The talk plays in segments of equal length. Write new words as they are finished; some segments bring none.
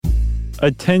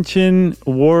Attention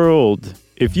world.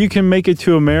 If you can make it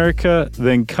to America,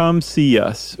 then come see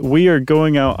us. We are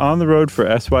going out on the road for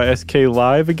SYSK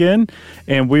Live again,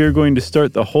 and we are going to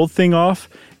start the whole thing off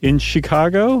in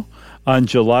Chicago on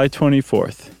July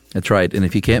 24th. That's right. And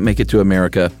if you can't make it to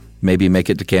America, maybe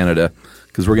make it to Canada,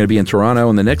 because we're going to be in Toronto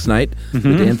on the next night, the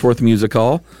Danforth Music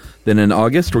Hall. Then in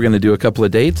August, we're going to do a couple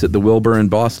of dates at the Wilbur in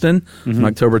Boston on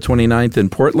October 29th, in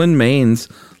Portland, Maine's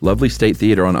Lovely State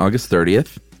Theater on August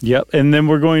 30th. Yep, and then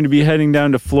we're going to be heading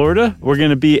down to Florida. We're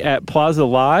going to be at Plaza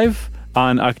Live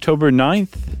on October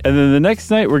 9th. And then the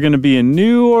next night, we're going to be in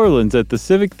New Orleans at the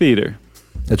Civic Theater.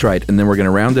 That's right. And then we're going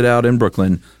to round it out in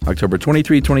Brooklyn, October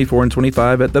 23, 24, and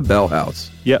 25 at the Bell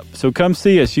House. Yep, so come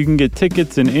see us. You can get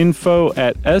tickets and info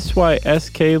at sysklive.com.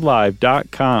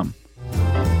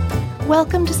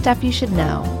 Welcome to Stuff You Should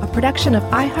Know, a production of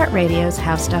iHeartRadio's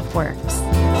How Stuff Works.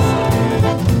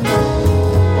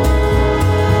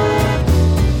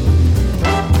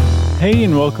 Hey,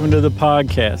 and welcome to the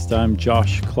podcast. I'm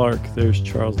Josh Clark. There's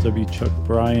Charles W. Chuck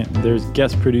Bryant. There's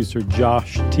guest producer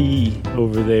Josh T.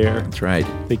 over there. That's right.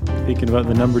 Thinking about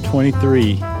the number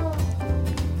 23.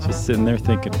 Just sitting there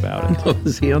thinking about it. Oh,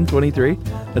 is he on 23?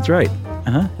 That's right.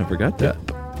 Uh-huh. I forgot that.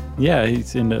 Yeah,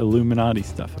 he's into Illuminati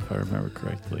stuff, if I remember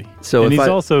correctly. So and he's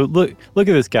also, look at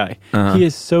this guy. Uh-huh. He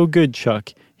is so good,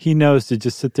 Chuck. He knows to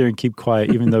just sit there and keep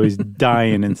quiet, even though he's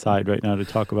dying inside right now to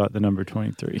talk about the number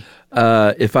 23.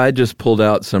 If I just pulled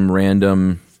out some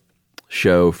random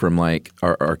show from like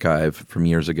our archive from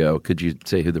years ago, could you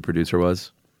say who the producer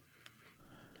was?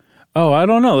 Oh, I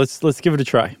don't know. Let's give it a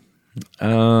try.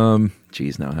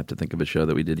 Geez, now I have to think of a show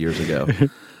that we did years ago.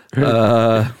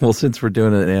 Well, since we're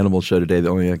doing an animal show today, the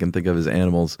only thing I can think of is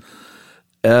animals.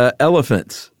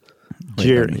 Elephants.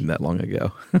 Jerry. I didn't mean that long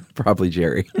ago. Probably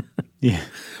Jerry. Yeah.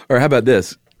 Or how about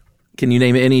this? Can you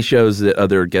name any shows that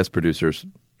other guest producers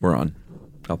were on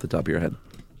off the top of your head?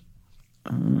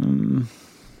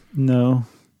 No.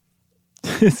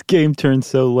 This game turned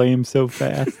so lame so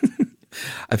fast.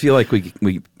 I feel like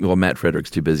well, Matt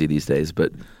Frederick's too busy these days,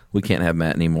 but we can't have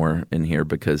Matt anymore in here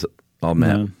because all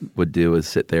Matt would do is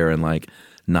sit there and like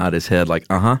nod his head like,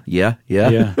 yeah.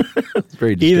 It's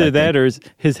very distracting. Either that or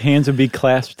his hands would be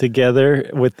clasped together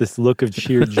with this look of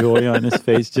sheer joy on his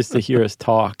face just to hear us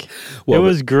talk. Well, it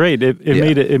was great.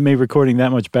 It made recording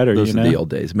that much better. Those are the old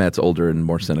days. Matt's older and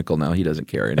more cynical now. He doesn't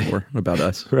care anymore about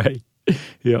us. Right.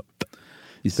 Yep.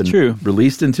 He's been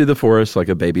released into the forest like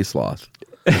a baby sloth.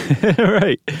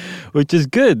 Right. Which is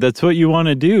good. That's what you want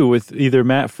to do with either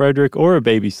Matt Frederick or a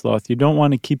baby sloth. You don't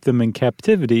want to keep them in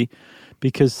captivity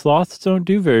because sloths don't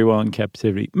do very well in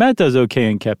captivity. Matt does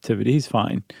okay in captivity. He's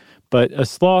fine. But a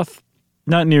sloth,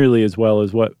 not nearly as well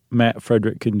as what Matt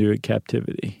Frederick can do at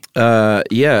captivity.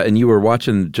 Yeah, and you were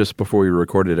watching, just before we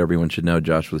recorded, everyone should know,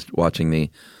 Josh was watching the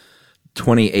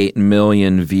 28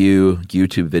 million view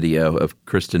YouTube video of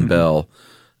Kristen Bell.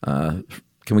 Can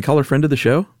we call her friend of the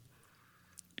show?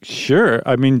 Sure.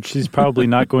 I mean, she's probably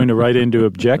not going to write in to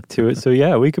object to it. So,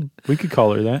 yeah, we could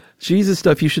call her that. She's a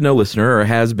Stuff You Should Know listener, or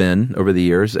has been over the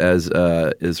years, as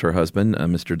is her husband,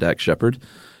 Mr. Dax Shepard,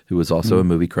 who was also a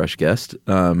Movie Crush guest.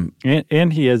 And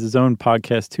he has his own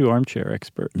podcast, too, Armchair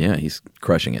Expert. Yeah, he's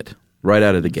crushing it right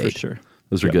out of the gate. For sure.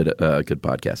 Those are good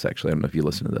podcasts, actually. I don't know if you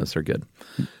listen to those. They're good.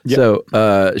 Yep.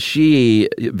 So she,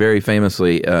 very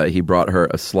famously, he brought her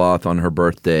a sloth on her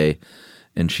birthday,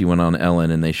 and she went on Ellen,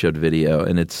 and they showed video,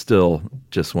 and it's still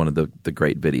just one of the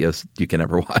great videos you can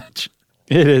ever watch.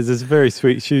 It is. It's very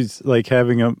sweet. She's like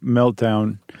having a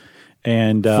meltdown,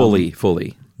 and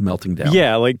fully melting down.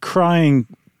 Yeah, like crying,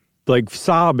 like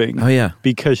sobbing. Oh yeah,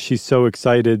 because she's so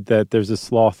excited that there's a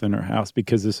sloth in her house.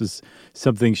 Because this is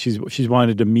something she's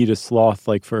wanted to meet a sloth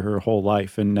like for her whole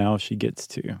life, and now she gets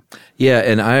to. Yeah,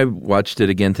 and I watched it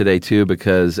again today too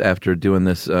because after doing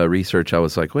this research, I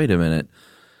was like, wait a minute.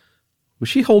 Was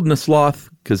she holding a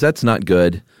sloth? Because that's not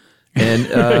good.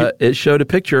 And it showed a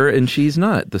picture, and she's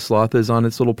not. The sloth is on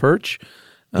its little perch,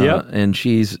 and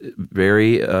she's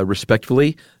very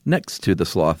respectfully next to the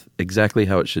sloth, exactly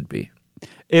how it should be.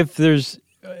 If there's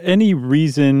any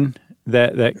reason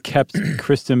that kept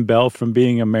Kristen Bell from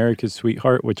being America's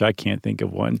sweetheart, which I can't think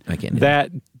of one,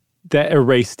 that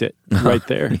erased it right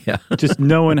there. Yeah. Just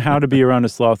knowing how to be around a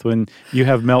sloth when you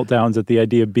have meltdowns at the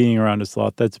idea of being around a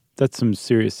sloth, that's some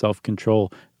serious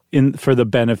self-control for the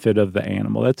benefit of the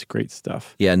animal. That's great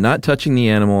stuff. Yeah, not touching the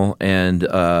animal and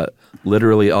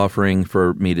literally offering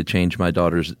for me to change my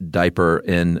daughter's diaper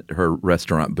in her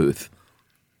restaurant booth.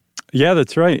 Yeah,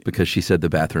 that's right. Because she said the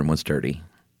bathroom was dirty.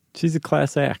 She's a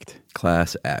class act.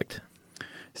 Class act.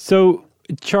 So,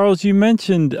 Charles, you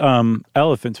mentioned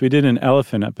elephants. We did an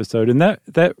elephant episode, and that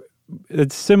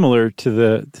it's similar to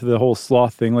the whole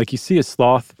sloth thing. Like you see a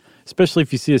sloth, especially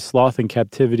if you see a sloth in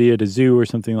captivity at a zoo or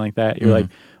something like that, you're like,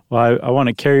 well, I want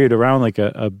to carry it around like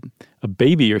a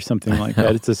baby or something like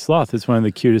that. It's a sloth. It's one of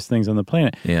the cutest things on the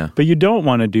planet. Yeah. But you don't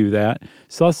want to do that.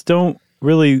 Sloths don't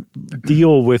really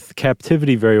deal with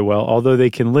captivity very well, although they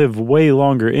can live way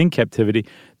longer in captivity.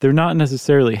 They're not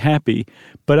necessarily happy.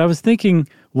 But I was thinking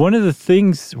one of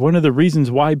the reasons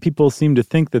why people seem to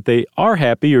think that they are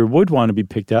happy or would want to be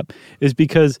picked up is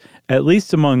because, at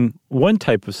least among one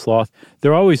type of sloth,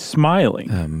 they're always smiling.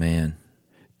 Oh, man.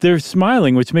 They're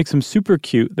smiling, which makes them super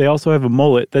cute. They also have a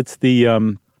mullet. That's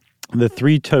the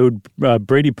three-toed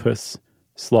bradypus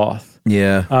sloth.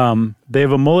 Yeah. They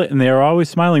have a mullet and they are always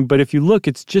smiling. But if you look,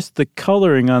 it's just the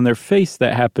coloring on their face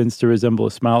that happens to resemble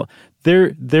a smile.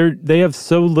 They have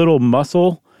so little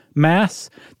muscle mass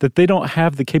that they don't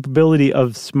have the capability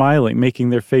of smiling,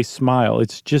 making their face smile.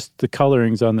 It's just the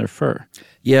colorings on their fur.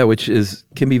 Yeah, which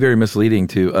can be very misleading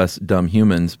to us dumb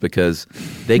humans because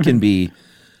they can be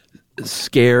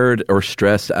scared or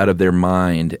stressed out of their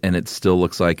mind, and it still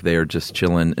looks like they are just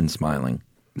chilling and smiling.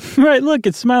 Right, look,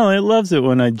 it's smiling. It loves it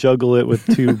when I juggle it with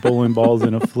two bowling balls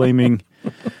and a flaming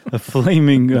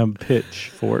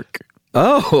pitchfork.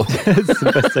 Oh, That's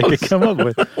the best I could come up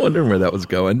with. Wondering where that was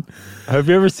going. Have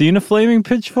you ever seen a flaming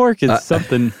pitchfork? It's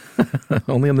something.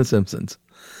 Only on The Simpsons.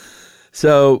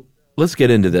 So let's get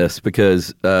into this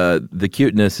because the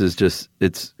cuteness is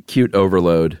it's cute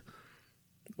overload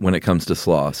when it comes to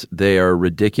sloths. They are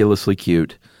ridiculously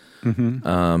cute.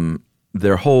 Mm-hmm.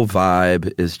 Their whole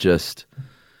vibe is just,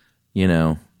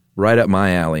 right up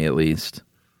my alley at least.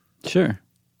 Sure.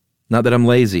 Not that I'm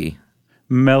lazy.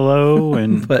 Mellow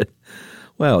and... But,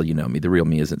 well, you know me. The real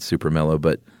me isn't super mellow,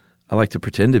 but I like to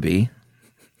pretend to be.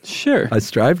 Sure. I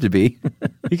strive to be.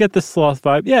 You get the sloth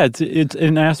vibe. Yeah, it's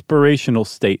an aspirational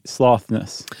state,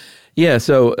 slothness. Yeah,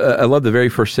 so I love the very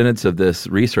first sentence of this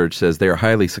research says they are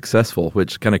highly successful,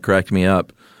 which kind of cracked me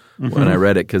up when I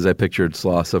read it because I pictured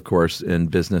sloths, of course, in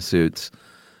business suits,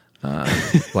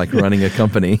 like running a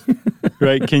company.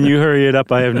 Right. Can you hurry it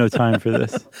up? I have no time for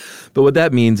this. But what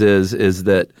that means is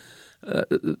that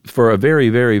for a very,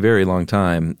 very, very long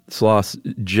time, sloths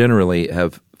generally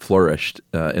have flourished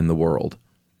in the world.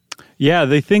 Yeah,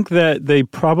 they think that they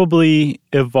probably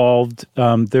evolved.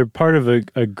 They're part of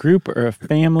a group or a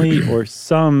family or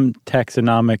some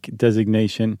taxonomic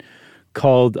designation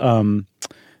called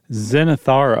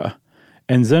Xenothara.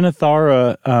 And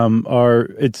Xenothara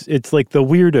it's like the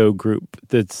weirdo group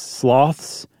that's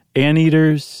sloths,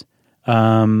 anteaters.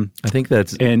 I think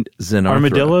that's and Xenarthra.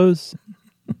 Armadillos.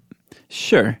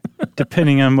 Sure,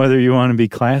 depending on whether you want to be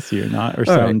classy or not, or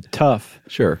sound tough.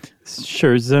 Sure,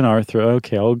 Xenarthra.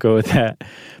 Okay, I'll go with that.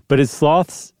 But it's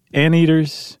sloths,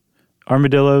 anteaters,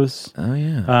 armadillos. Oh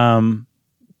yeah.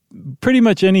 Pretty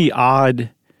much any odd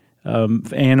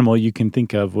animal you can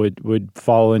think of would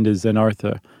fall into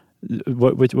Xenarthra.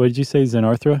 What did you say?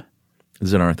 Xenarthra.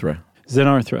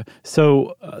 Xenarthra.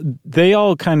 So they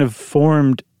all kind of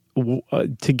formed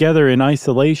together in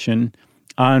isolation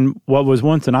on what was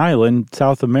once an island,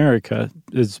 South America,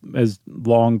 as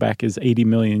long back as 80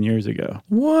 million years ago.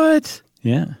 What?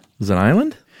 Yeah. It was an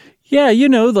island? Yeah,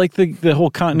 like the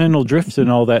whole continental drift and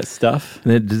all that stuff.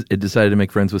 And it decided to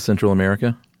make friends with Central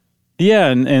America? Yeah,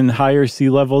 and higher sea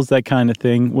levels, that kind of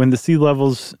thing. When the sea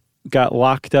levels got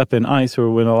locked up in ice,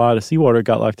 or when a lot of seawater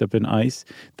got locked up in ice,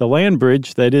 the land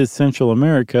bridge that is Central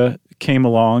America came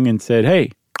along and said,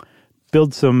 hey,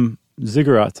 build some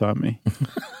ziggurats on me.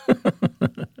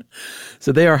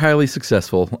 So they are highly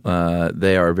successful.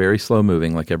 They are very slow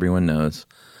moving, like everyone knows.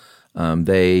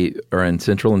 They are in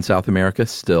Central and South America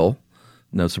still.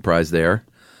 No surprise there.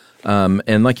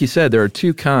 And like you said, there are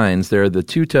two kinds. There are the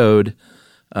two-toed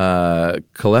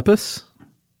Calepus.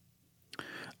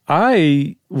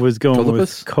 I was going with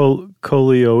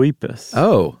Coleoepus.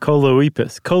 Oh.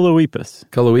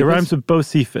 Coleoepus. It rhymes with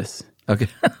Bocephus. Okay.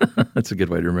 That's a good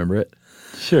way to remember it.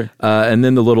 Sure. And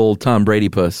then the little Tom Brady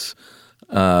puss,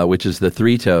 which is the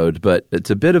three-toed, but it's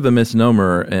a bit of a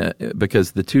misnomer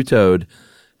because the two-toed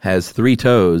has 3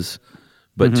 toes,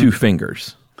 but 2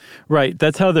 fingers. Right.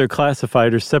 That's how they're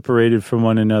classified or separated from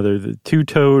one another, the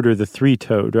two-toed or the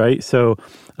three-toed, right? So,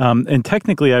 and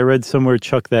technically I read somewhere,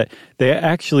 Chuck, that they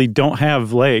actually don't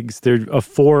have legs. They're a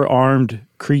 4-armed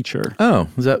creature. Oh,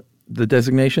 is that the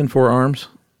designation, 4 arms?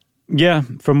 Yeah,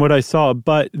 from what I saw.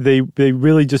 But they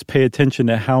really just pay attention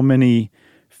to how many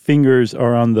fingers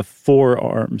are on the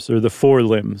forearms or the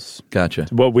forelimbs. Gotcha.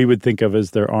 What we would think of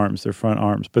as their arms, their front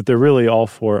arms, but they're really all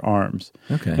 4 arms.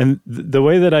 Okay. And the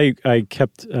way that I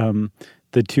kept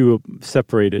the two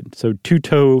separated, so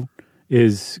two-toe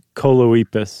is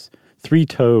Coleoepus,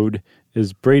 three-toed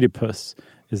is Bradypus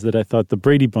is that I thought the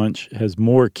Brady Bunch has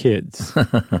more kids.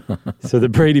 So the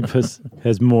Bradypus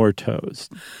has more toes.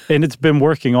 And it's been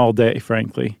working all day,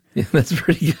 frankly. Yeah, that's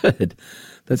pretty good.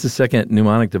 That's the second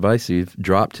mnemonic device you've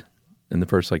dropped in the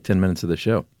first 10 minutes of the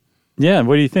show. Yeah,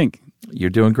 what do you think? You're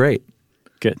doing great.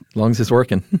 Good. As long as it's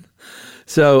working.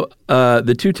 So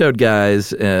the two-toed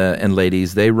guys and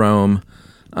ladies, they roam,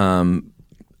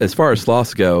 as far as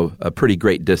sloths go, a pretty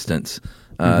great distance.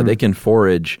 They can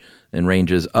forage in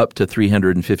ranges up to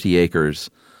 350 acres,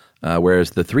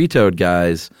 whereas the three-toed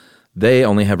guys, they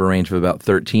only have a range of about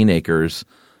 13 acres.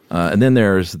 And then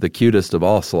there's the cutest of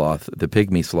all sloth, the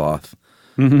pygmy sloth,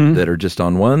 that are just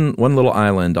on one little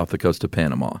island off the coast of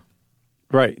Panama.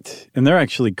 Right. And they're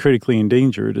actually critically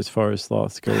endangered as far as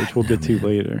sloths go, which we'll get to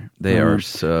later. They are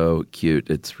so cute.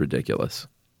 It's ridiculous.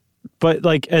 But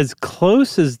as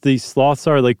close as these sloths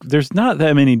are, there's not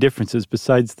that many differences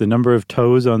besides the number of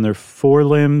toes on their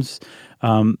forelimbs,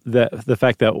 the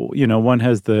fact that, one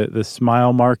has the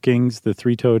smile markings, the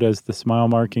three-toed has the smile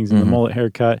markings and the mullet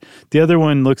haircut. The other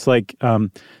one looks like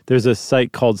there's a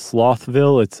site called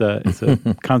Slothville. It's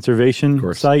a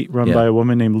conservation site run by a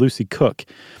woman named Lucy Cook.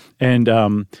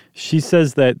 And she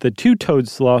says that the two-toed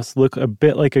sloths look a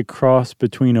bit like a cross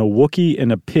between a Wookiee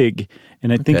and a pig.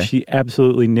 And I think she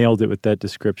absolutely nailed it with that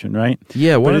description, right?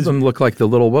 Yeah, one of them looked like the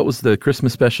little, what was the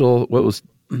Christmas special? What was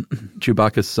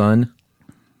Chewbacca's son?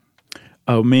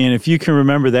 Oh, man, if you can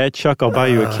remember that, Chuck, I'll buy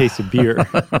you a case of beer.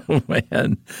 Oh,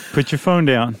 man. Put your phone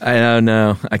down. I don't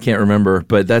know. I can't remember,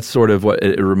 but that's sort of what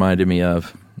it reminded me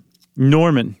of.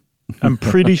 Norman. I'm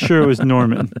pretty sure it was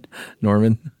Norman.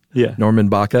 Norman? Yeah. Norman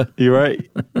Baca? You're right.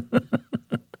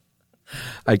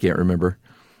 I can't remember.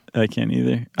 I can't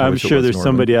either. I'm sure there's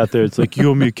somebody out there that's like, you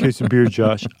owe me a case of beer,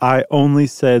 Josh. I only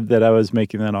said that I was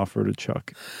making that offer to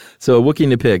Chuck. So a Wookiee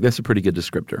and a pig, that's a pretty good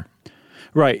descriptor.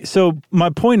 Right. So my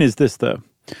point is this, though.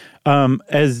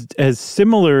 As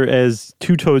similar as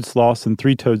two-toed sloths and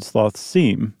three-toed sloths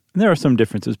seem, and there are some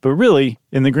differences, but really,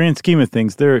 in the grand scheme of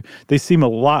things, they seem a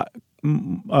lot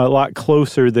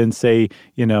closer than, say,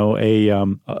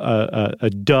 a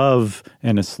dove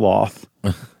and a sloth.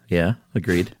 Yeah,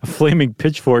 agreed. A flaming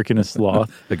pitchfork and a sloth.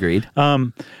 Agreed.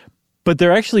 But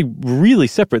they're actually really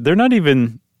separate.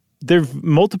 They're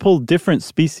multiple different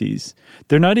species.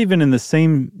 They're not even in the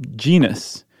same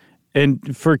genus.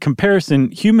 And for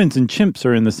comparison, humans and chimps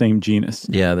are in the same genus.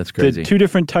 Yeah, that's crazy. The two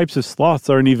different types of sloths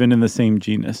aren't even in the same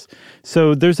genus.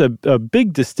 So there's a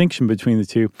big distinction between the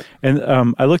two. And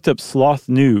I looked up Sloth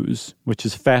News, which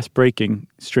is fast breaking,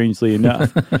 strangely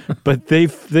enough. But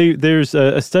there's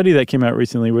a study that came out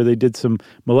recently where they did some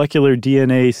molecular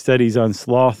DNA studies on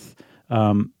sloth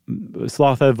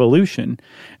evolution,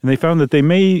 and they found that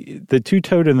the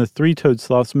two-toed and the three-toed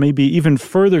sloths may be even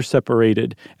further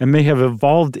separated and may have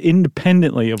evolved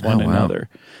independently of one another.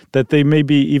 That they may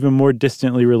be even more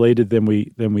distantly related than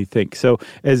we think. So,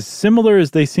 as similar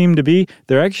as they seem to be,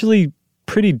 they're actually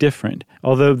pretty different.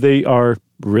 Although they are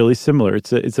really similar,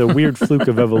 it's a weird fluke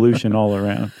of evolution all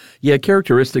around. Yeah,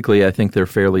 characteristically, I think they're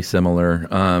fairly similar.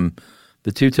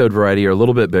 The two-toed variety are a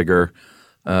little bit bigger.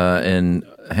 And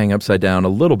hang upside down a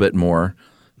little bit more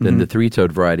than the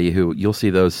three-toed variety, who you'll see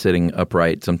those sitting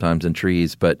upright sometimes in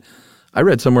trees. But I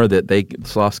read somewhere that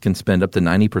sloths can spend up to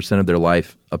 90% of their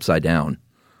life upside down.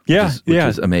 Which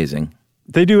is amazing.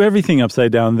 They do everything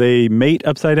upside down. They mate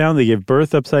upside down. They give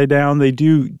birth upside down. They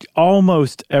do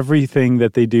almost everything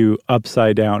that they do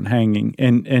upside down, hanging.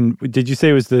 And did you say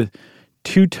it was the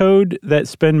two-toed that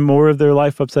spend more of their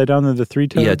life upside down than the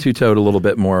three-toed? Yeah, two-toed a little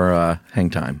bit more hang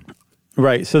time.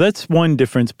 Right. So that's one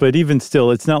difference. But even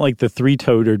still, it's not like the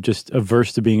three-toed are just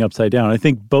averse to being upside down. I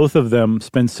think both of them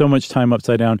spend so much time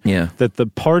upside down that the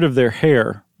part of their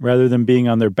hair, rather than being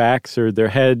on their backs or their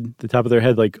head, the top of their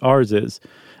head like ours is,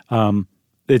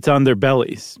 it's on their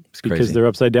bellies because they're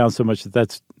upside down so much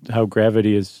that's how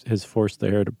gravity has forced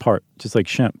their hair to part, just like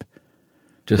Shemp.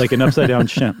 Just like an upside-down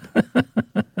Shemp.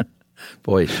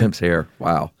 Boy, Shemp's hair.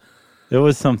 Wow. It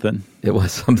was something. It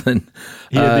was something.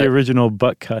 He had the original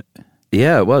butt cut.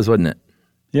 Yeah, it was, wasn't it?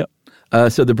 Yep.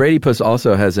 So the bradypus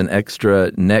also has an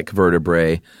extra neck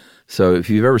vertebrae. So if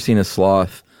you've ever seen a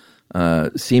sloth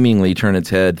seemingly turn its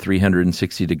head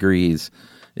 360 degrees,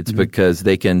 it's because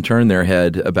they can turn their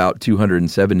head about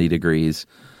 270 degrees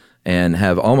and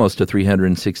have almost a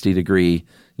 360 degree,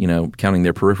 counting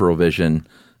their peripheral vision,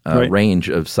 range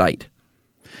of sight.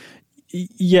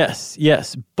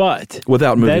 Yes, but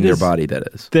without moving their body, that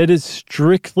is. That is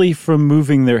strictly from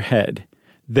moving their head.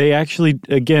 They actually,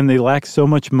 again, they lack so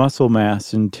much muscle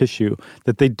mass and tissue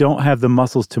that they don't have the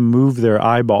muscles to move their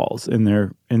eyeballs in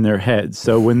their heads.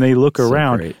 So when they look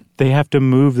around, they have to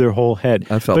move their whole head.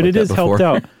 I felt but like it is before.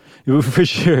 helped out. For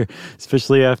sure,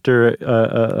 especially after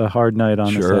a hard night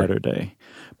on a Saturday.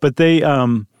 But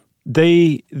the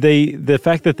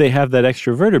fact that they have that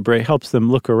extra vertebrae helps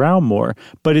them look around more.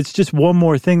 But it's just one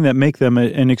more thing that make them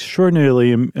an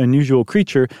extraordinarily unusual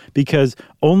creature, because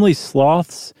only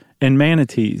sloths and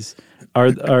manatees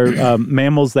are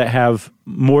mammals that have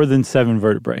more than 7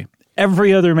 vertebrae.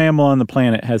 Every other mammal on the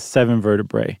planet has 7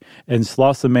 vertebrae, and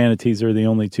sloths and manatees are the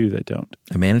only 2 that don't.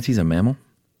 A manatee's a mammal?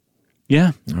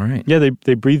 Yeah. All right. Yeah,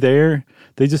 they breathe air.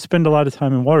 They just spend a lot of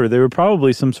time in water. They were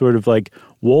probably some sort of like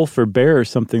wolf or bear or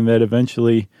something that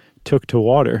eventually took to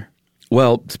water.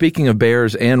 Well, speaking of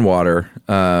bears and water,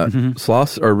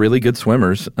 sloths are really good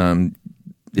swimmers.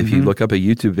 If you look up a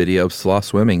YouTube video of sloth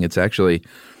swimming, it's actually,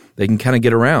 they can kind of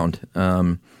get around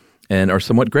and are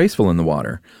somewhat graceful in the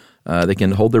water. They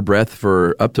can hold their breath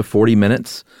for up to 40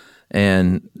 minutes,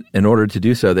 and in order to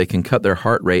do so, they can cut their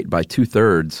heart rate by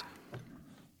 2/3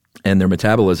 and their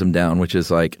metabolism down, which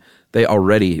is like they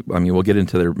already, I mean, we'll get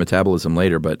into their metabolism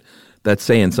later, but that's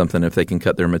saying something if they can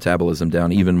cut their metabolism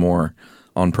down even more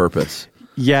on purpose.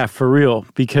 Yeah, for real,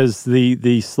 because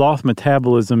the sloth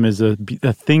metabolism is a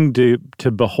thing to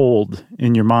behold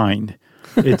in your mind.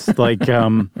 It's like,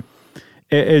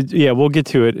 yeah, we'll get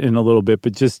to it in a little bit,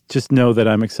 but just know that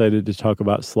I'm excited to talk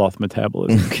about sloth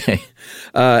metabolism. Okay.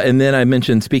 And then I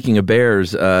mentioned, speaking of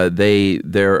bears,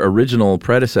 their original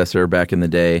predecessor back in the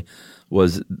day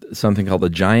was something called a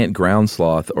giant ground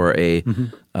sloth, or a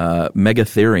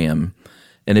megatherium.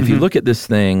 And if you look at this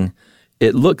thing,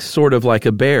 it looks sort of like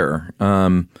a bear.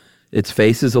 Its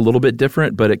face is a little bit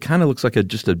different, but it kind of looks like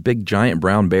just a big giant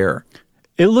brown bear.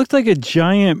 It looked like a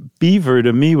giant beaver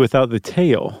to me without the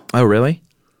tail. Oh, really?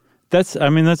 That's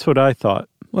what I thought.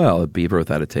 Well, a beaver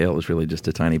without a tail is really just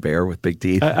a tiny bear with big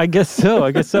teeth. I guess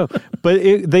so. But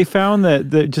they found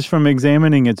that just from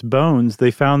examining its bones,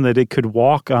 they found that it could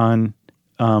walk on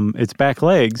its back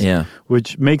legs,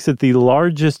 which makes it the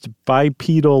largest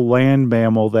bipedal land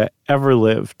mammal that ever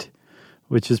lived,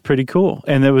 which is pretty cool.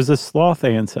 And it was a sloth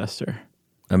ancestor.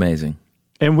 Amazing.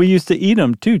 And we used to eat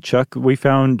them too, Chuck. We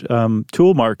found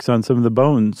tool marks on some of the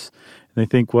bones. And they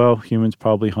think, well, humans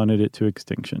probably hunted it to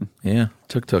extinction. Yeah,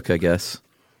 tuk, I guess.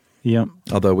 Yep.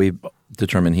 Although we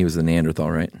determined he was the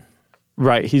Neanderthal, right?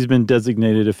 Right. He's been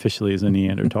designated officially as a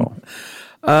Neanderthal.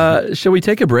 Shall we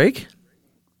take a break?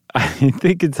 I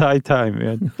think it's high time,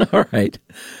 man. All right.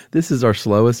 This is our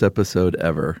slowest episode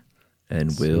ever,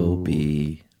 and we'll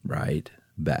be right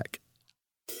back.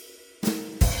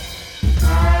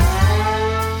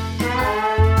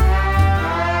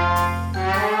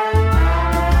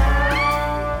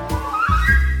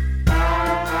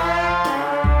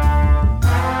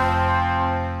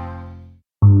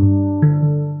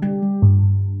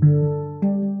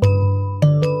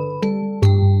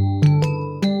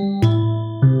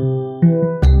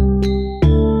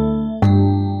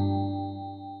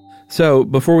 So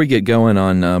before we get going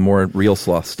on more real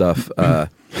sloth stuff,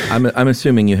 I'm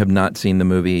assuming you have not seen the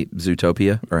movie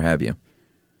Zootopia, or have you?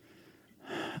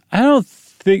 I don't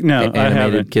think, no, I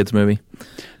haven't. Kids movie?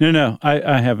 No,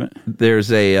 I haven't.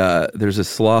 There's a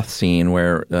sloth scene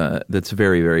where that's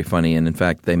very, very funny, and in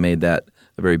fact, they made that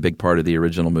a very big part of the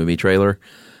original movie trailer,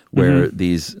 where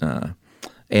these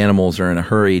animals are in a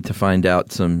hurry to find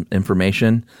out some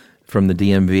information from the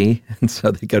DMV, and so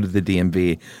they go to the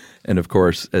DMV. And of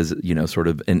course, as you know, sort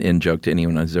of an in-joke to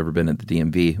anyone who's ever been at the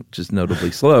DMV, which is notably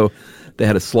slow, they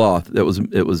had a sloth that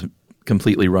was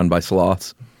completely run by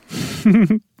sloths.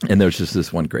 And there's just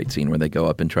this one great scene where they go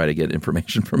up and try to get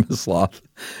information from a sloth,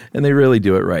 and they really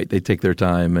do it right. They take their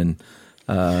time, and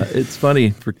it's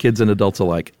funny for kids and adults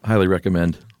alike. Highly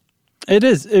recommend. It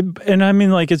is, and I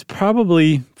mean, like, it's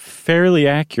probably fairly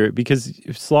accurate, because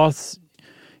sloths,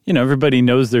 you know, everybody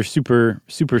knows they're super,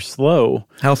 super slow.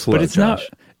 How slow? But it's Josh?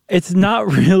 It's not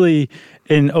really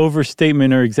an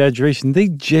overstatement or exaggeration. They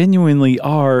genuinely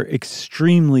are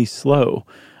extremely slow.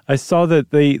 I saw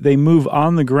that they move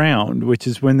on the ground, which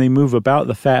is when they move about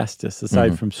the fastest,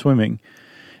 aside from swimming.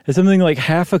 It's something like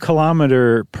 0.5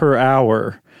 kilometer per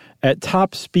hour at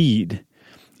top speed,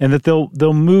 and that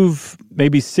they'll move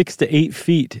maybe 6 to 8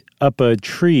 feet up a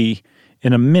tree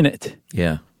in a minute.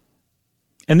 Yeah.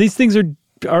 And these things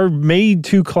are made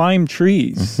to climb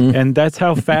trees, and that's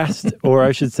how fast, or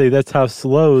I should say, that's how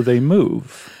slow they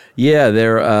move. Yeah,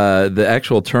 the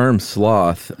actual term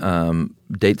sloth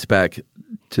dates back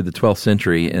to the 12th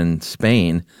century in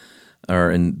Spain,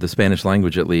 or in the Spanish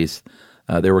language at least.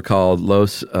 They were called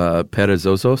los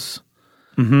perezosos,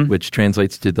 which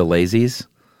translates to the lazies,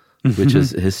 which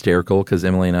is hysterical because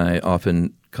Emily and I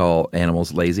often call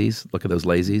animals lazies. Look at those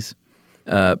lazies,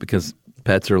 because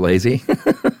pets are lazy.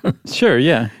 Sure,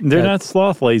 yeah. They're not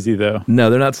sloth lazy, though. No,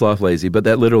 they're not sloth lazy, but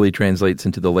that literally translates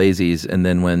into the lazies. And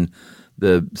then when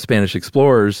the Spanish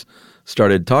explorers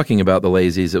started talking about the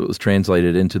lazies, it was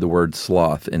translated into the word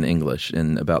sloth in English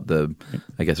in about the,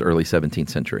 I guess, early 17th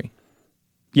century.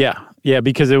 Yeah,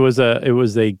 because it was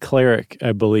a cleric,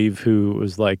 I believe, who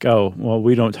was like, oh, well,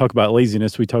 we don't talk about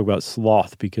laziness, we talk about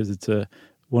sloth because it's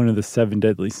one of the 7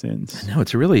 deadly sins. No,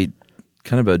 it's a really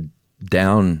kind of a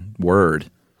down word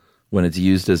when it's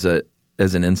used as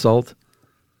an insult.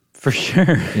 For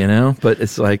sure. But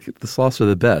it's like the sloths are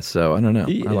the best, so I don't know.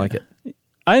 Yeah. I like it.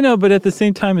 I know, but at the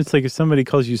same time, it's like if somebody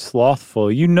calls you slothful,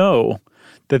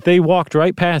 that they walked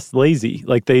right past lazy.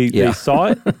 Like they saw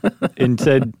it and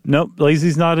said, nope,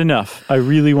 lazy's not enough. I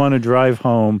really want to drive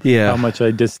home how much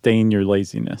I disdain your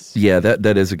laziness. Yeah,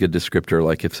 that is a good descriptor.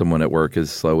 Like if someone at work is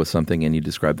slow with something and you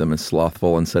describe them as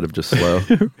slothful instead of just slow.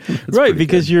 Right,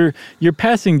 because you're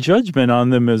passing judgment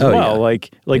on them as well. Yeah.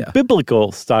 Like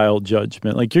biblical style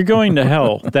judgment. Like you're going to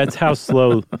hell. That's how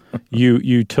slow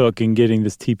you took in getting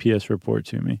this TPS report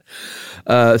to me.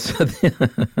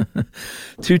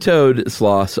 Two-toed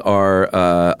sloths are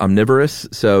omnivorous,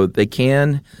 so they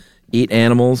can eat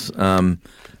animals.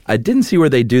 I didn't see where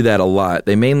they do that a lot.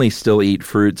 They mainly still eat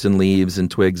fruits and leaves and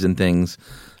twigs and things,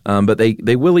 but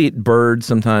they will eat birds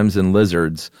sometimes and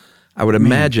lizards. I would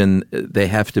imagine they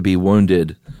have to be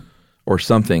wounded or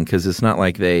something because it's not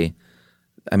like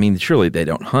surely they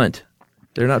don't hunt.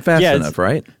 They're not fast enough,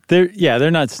 right?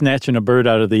 They're not snatching a bird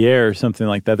out of the air or something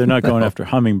like that. They're not going after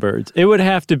hummingbirds. It would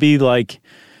have to be like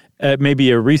maybe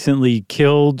a recently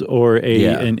killed or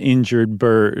an injured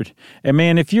bird. And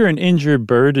man, if you're an injured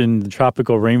bird in the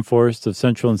tropical rainforests of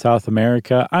Central and South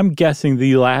America, I'm guessing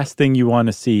the last thing you want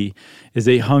to see is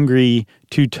a hungry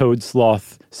two-toed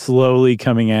sloth slowly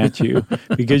coming at you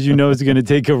because it's going to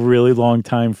take a really long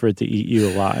time for it to eat you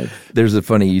alive. There's a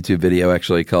funny YouTube video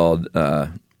actually called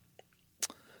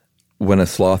When a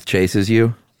Sloth Chases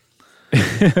You.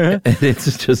 And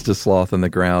it's just a sloth on the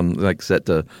ground, like set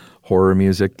to horror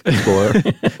music score.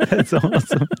 That's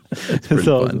awesome. That's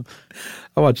awesome. Fun.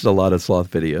 I watched a lot of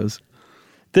sloth videos.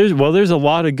 There's a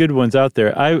lot of good ones out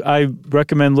there. I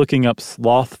recommend looking up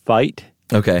Sloth Fight.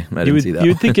 Okay, I didn't see that.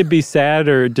 You'd think it'd be sad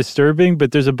or disturbing,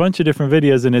 but there's a bunch of different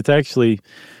videos, and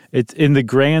it's in the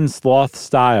grand sloth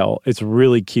style. It's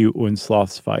really cute when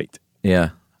sloths fight. Yeah.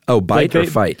 Oh, bite or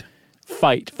fight?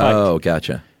 Fight. Oh,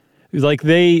 gotcha. Like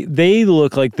they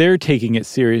look like they're taking it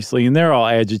seriously and they're all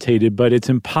agitated, but it's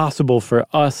impossible for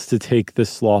us to take the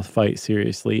sloth fight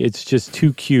seriously. It's just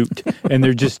too cute and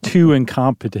they're just too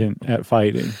incompetent at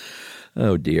fighting.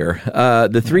 Oh, dear.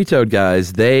 The three-toed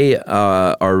guys, they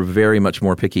are very much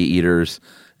more picky eaters,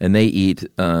 and they eat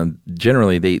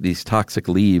generally these toxic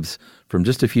leaves from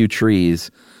just a few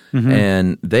trees,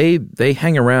 and they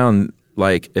hang around.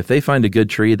 Like if they find a good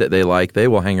tree that they like, they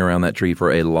will hang around that tree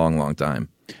for a long, long time.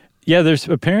 Yeah, there's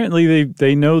apparently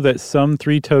they know that some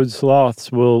three-toed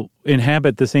sloths will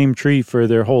inhabit the same tree for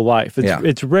their whole life.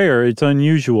 It's rare, it's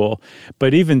unusual,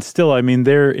 but even still, I mean,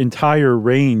 their entire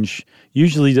range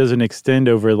usually doesn't extend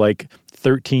over like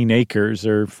 13 acres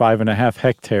or 5.5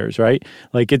 hectares, right?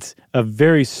 Like it's a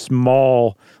very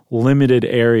small, limited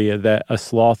area that a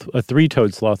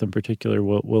three-toed sloth in particular,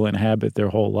 will inhabit their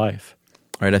whole life.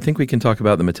 All right, I think we can talk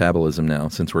about the metabolism now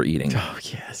since we're eating. Oh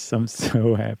yes, I'm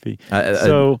so happy.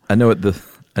 I know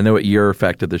what your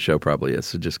fact of the show probably is,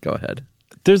 so just go ahead.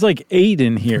 There's like 8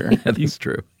 in here. Yeah, that's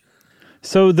true.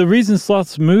 So the reason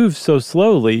sloths move so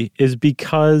slowly is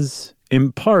because,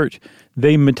 in part,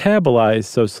 they metabolize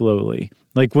so slowly.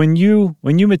 Like when you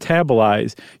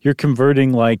metabolize, you're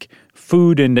converting like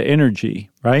food into energy,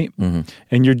 right? Mm-hmm.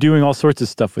 And you're doing all sorts of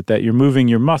stuff with that. You're moving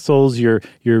your muscles, you're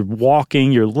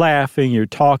walking, you're laughing, you're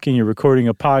talking, you're recording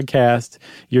a podcast,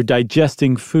 you're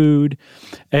digesting food.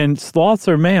 And sloths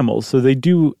are mammals, so they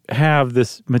do have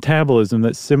this metabolism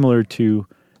that's similar to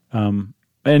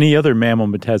any other mammal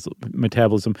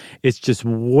metabolism. It's just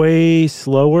way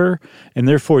slower, and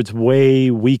therefore it's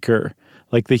way weaker.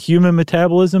 Like the human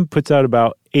metabolism puts out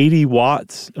about 80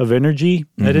 watts of energy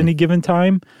at any given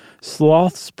time.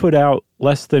 Sloths put out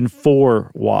less than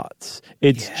 4 watts.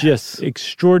 It's just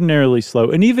extraordinarily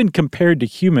slow. And even compared to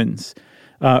humans,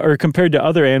 or compared to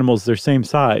other animals their same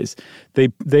size, they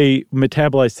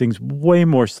metabolize things way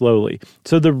more slowly.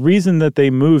 So the reason that they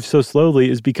move so slowly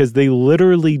is because they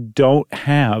literally don't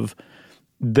have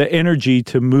the energy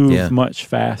to move much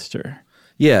faster.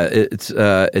 Yeah,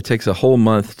 it takes a whole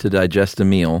month to digest a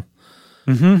meal.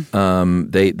 Mm-hmm.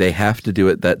 They have to do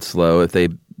it that slow. If they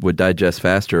would digest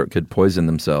faster, it could poison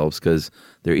themselves because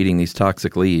they're eating these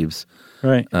toxic leaves.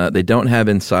 Right. They don't have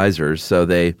incisors, so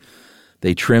they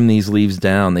they trim these leaves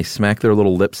down. They smack their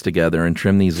little lips together and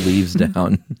trim these leaves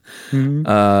down.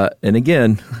 And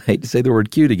again, I hate to say the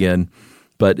word cute again,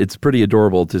 but it's pretty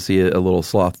adorable to see a little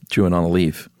sloth chewing on a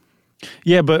leaf.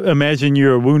 Yeah, but imagine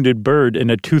you're a wounded bird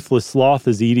and a toothless sloth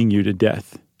is eating you to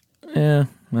death. Yeah,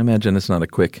 I imagine it's not a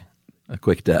quick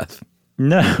death.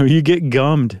 No, you get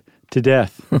gummed to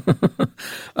death.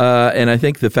 And I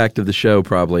think the fact of the show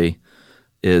probably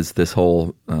is this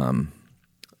whole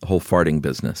farting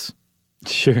business.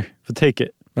 Sure, we'll take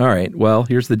it. All right, well,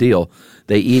 here's the deal.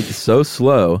 They eat so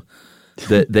slow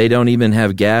that they don't even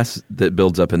have gas that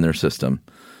builds up in their system.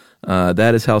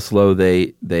 That is how slow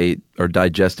they are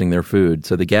digesting their food.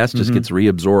 So the gas just gets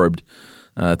reabsorbed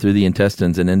through the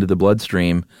intestines and into the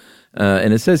bloodstream.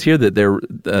 And it says here that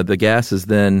the gas is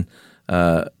then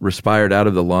respired out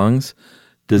of the lungs.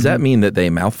 Does that mean that they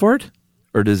mouth fart?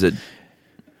 Or does it...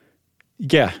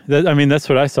 Yeah, that's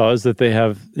what I saw, is that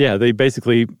they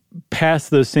basically pass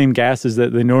those same gases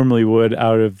that they normally would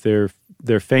out of their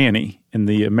fanny, in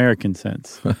the American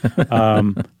sense,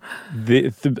 out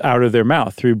of their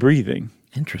mouth through breathing.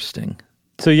 Interesting.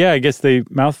 So yeah, I guess they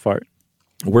mouth fart.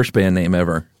 Worst band name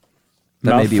ever.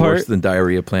 That may be worse than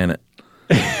Diarrhea Planet.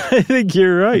 I think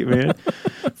you're right, man.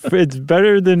 It's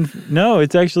better than... No,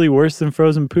 it's actually worse than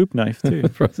Frozen Poop Knife, too.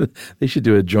 They should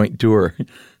do a joint tour.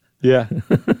 Yeah.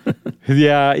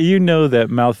 Yeah, you know that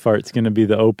mouth fart's going to be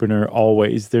the opener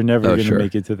always. They're never going to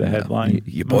make it to the headline.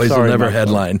 You boys will never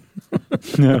headline.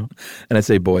 No. And I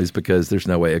say boys because there's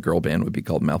no way a girl band would be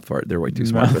called Mouth Fart. They're way too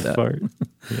smart for that. Mouth fart.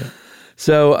 Yeah.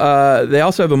 So they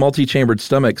also have a multi-chambered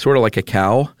stomach, sort of like a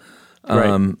cow,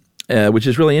 which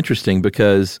is really interesting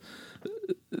because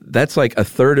that's like a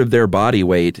third of their body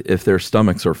weight if their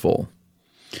stomachs are full.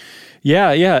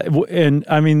 Yeah. And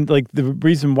I mean, like, the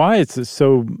reason why it's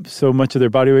so much of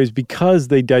their body weight is because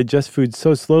they digest food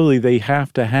so slowly. They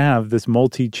have to have this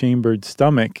multi-chambered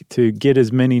stomach to get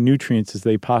as many nutrients as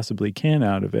they possibly can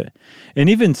out of it. And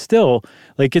even still,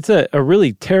 like, it's a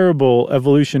really terrible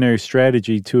evolutionary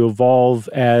strategy to evolve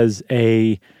as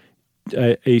a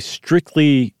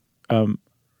strictly,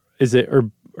 is it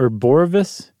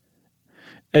herbivorous?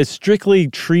 A strictly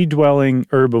tree-dwelling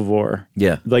herbivore.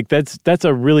 Yeah. Like, that's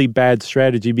a really bad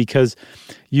strategy because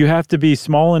you have to be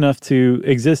small enough to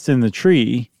exist in the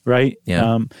tree, right?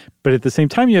 Yeah. But at the same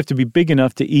time, you have to be big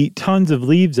enough to eat tons of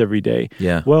leaves every day.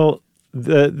 Yeah. Well,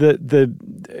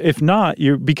 if not,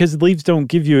 because leaves don't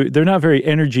give you, they're not very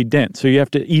energy dense, so you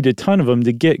have to eat a ton of them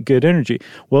to get good energy.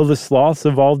 Well, the sloths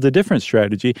evolved a different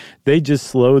strategy. They just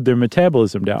slowed their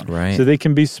metabolism down. Right. So they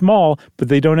can be small, but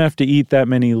they don't have to eat that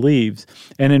many leaves.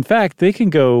 And in fact, they can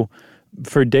go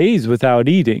for days without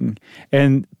eating.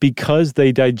 And because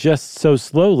they digest so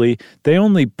slowly, they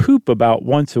only poop about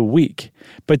once a week.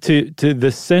 But to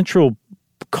the central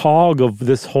cog of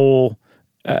this whole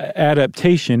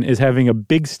adaptation is having a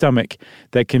big stomach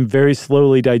that can very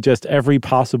slowly digest every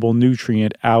possible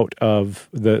nutrient out of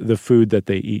the food that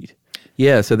they eat.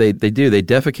 Yeah, so they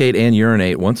defecate and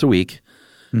urinate once a week,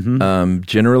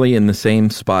 generally in the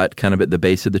same spot, kind of at the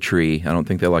base of the tree. I don't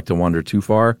think they like to wander too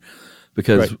far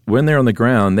because when they're on the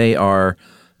ground, they are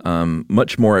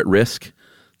much more at risk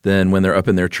than when they're up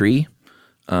in their tree.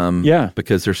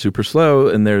 Because they're super slow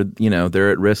and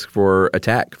they're at risk for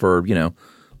attack for,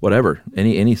 whatever.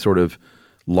 Any sort of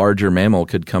larger mammal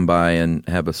could come by and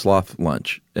have a sloth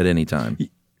lunch at any time.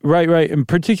 Right. In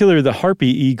particular, the harpy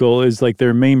eagle is like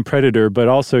their main predator, but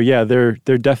also, they're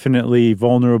definitely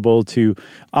vulnerable to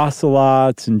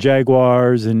ocelots and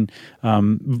jaguars and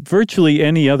virtually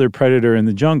any other predator in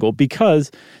the jungle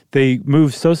because they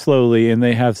move so slowly and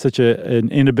they have such an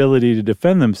inability to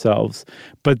defend themselves.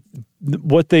 But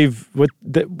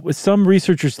some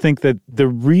researchers think that the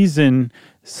reason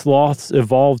sloths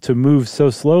evolved to move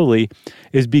so slowly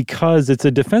is because it's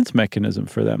a defense mechanism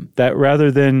for them. That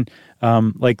rather than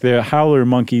like the howler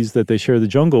monkeys that they share the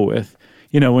jungle with,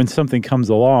 when something comes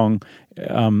along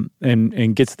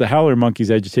and gets the howler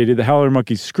monkeys agitated, the howler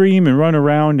monkeys scream and run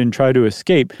around and try to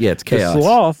escape. Yeah, it's chaos.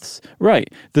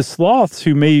 The sloths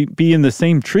who may be in the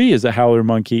same tree as a howler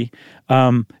monkey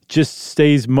just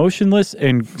stays motionless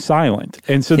and silent.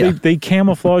 And so they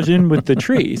camouflage in with the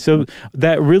tree. So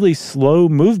that really slow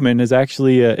movement is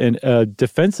actually a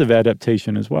defensive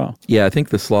adaptation as well. Yeah, I think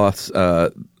the sloths'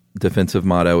 defensive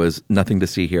motto is nothing to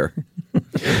see here.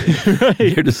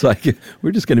 You're just like,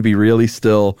 we're just going to be really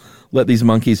still, let these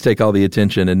monkeys take all the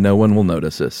attention and no one will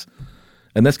notice us.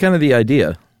 And that's kind of the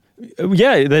idea.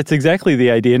 Yeah, that's exactly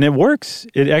the idea, and it works.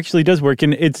 It actually does work,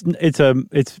 and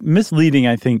it's misleading,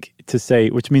 I think, to say,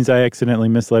 which means I accidentally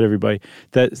misled everybody,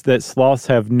 that sloths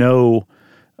have no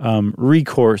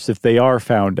recourse if they are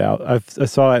found out. I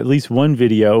saw at least one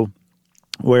video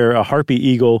where a harpy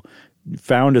eagle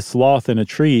found a sloth in a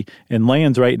tree and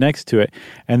lands right next to it,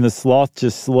 and the sloth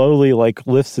just slowly like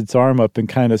lifts its arm up and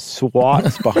kind of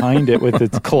swats behind it with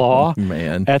its claw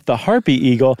at the harpy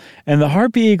eagle, and the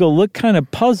harpy eagle looked kind of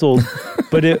puzzled,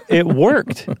 but it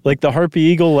worked. Like the harpy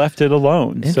eagle left it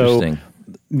alone. Interesting. So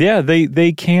yeah,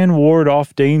 they can ward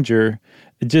off danger,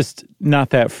 just not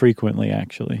that frequently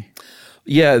actually.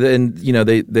 Yeah, and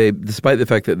they despite the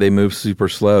fact that they move super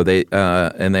slow,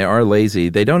 and they are lazy,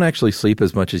 they don't actually sleep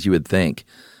as much as you would think.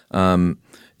 In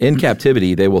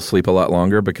captivity, they will sleep a lot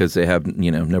longer because they have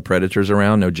no predators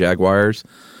around, no jaguars,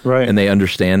 right? And they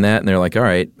understand that, and they're like, all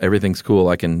right, everything's cool.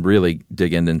 I can really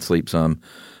dig in and sleep some.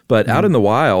 But out in the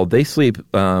wild, they sleep,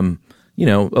 a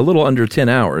little under 10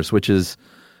 hours, which is,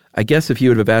 I guess, if you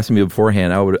would have asked me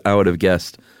beforehand, I would have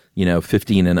guessed,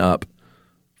 15 and up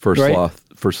for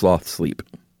sloth sleep.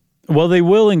 Well, they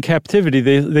will in captivity.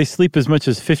 They sleep as much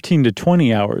as 15 to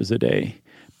 20 hours a day.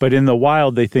 But in the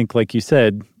wild, they think, like you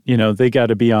said, they got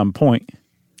to be on point.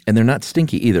 And they're not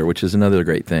stinky either, which is another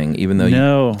great thing, even though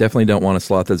you definitely don't want a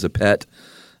sloth as a pet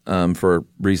for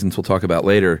reasons we'll talk about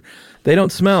later. They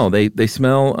don't smell. They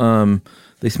smell kind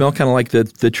of like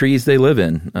the trees they live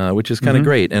in, which is kind of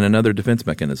great, and another defense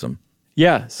mechanism.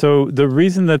 Yeah, so the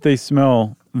reason that they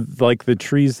smell like the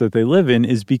trees that they live in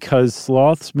is because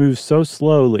sloths move so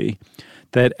slowly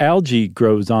that algae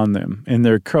grows on them in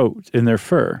their coat, in their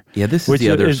fur. Yeah, this is the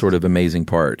other sort of amazing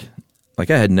part.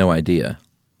 Like, I had no idea.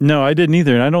 No, I didn't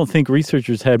either, and I don't think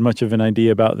researchers had much of an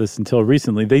idea about this until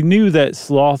recently. They knew that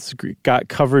sloths got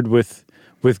covered with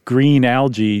green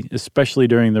algae, especially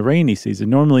during the rainy season.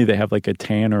 Normally they have like a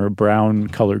tan or a brown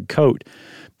colored coat.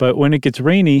 But when it gets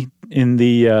rainy in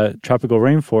the tropical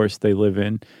rainforest they live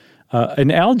in,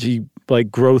 an algae like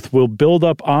growth will build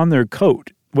up on their coat,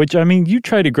 which, I mean, you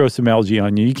try to grow some algae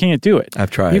on you. You can't do it.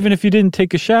 I've tried. Even if you didn't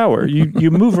take a shower,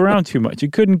 you move around too much. You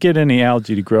couldn't get any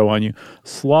algae to grow on you.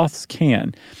 Sloths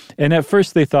can. And at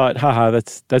first they thought, haha,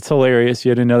 that's hilarious.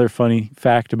 Yet another funny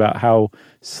fact about how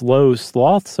slow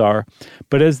sloths are.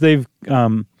 But as they've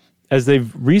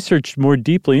researched more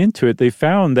deeply into it, they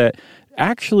found that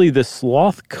actually the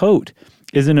sloth coat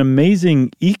is an amazing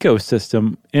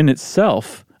ecosystem in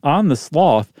itself on the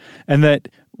sloth, and that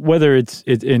whether it's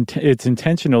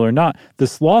intentional or not, the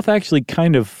sloth actually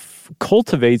kind of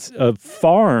cultivates a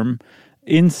farm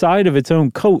inside of its own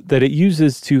coat that it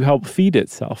uses to help feed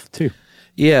itself too.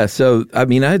 Yeah, so I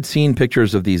mean, I had seen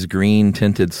pictures of these green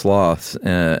tinted sloths,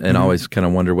 and always kind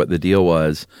of wonder what the deal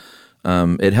was.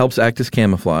 It helps act as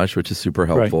camouflage, which is super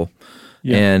helpful. Right.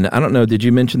 Yeah. And I don't know, did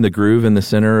you mention the groove in the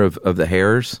center of the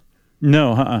hairs?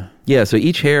 No, Yeah, so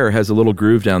each hair has a little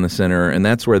groove down the center, and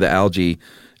that's where the algae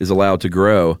is allowed to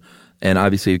grow. And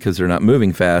obviously, because they're not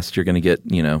moving fast, you're going to get,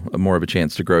 more of a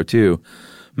chance to grow too.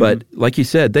 But like you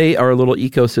said, they are a little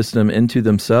ecosystem into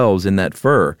themselves in that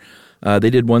fur. They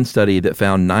did one study that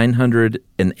found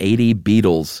 980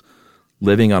 beetles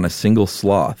living on a single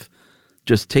sloth,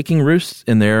 just taking roosts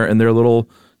in their little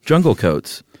jungle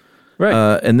coats.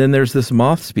 Right. And then there's this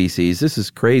moth species. This is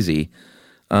crazy.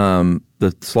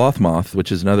 The sloth moth,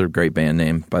 which is another great band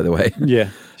name, by the way.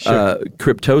 Yeah, sure.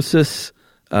 Cryptosis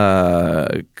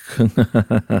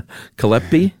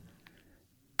calepi?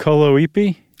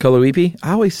 Coloepi?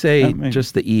 I always say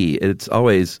just the E. It's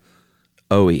always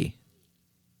O-E.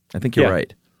 I think you're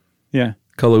right. Yeah.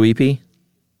 Coloepi?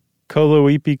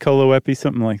 Coloepi,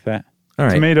 something like that. All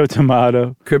right.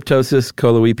 Tomato. Cryptosis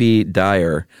coloepi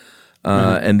dyer.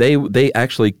 And they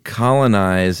actually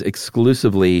colonize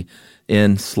exclusively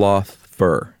in sloth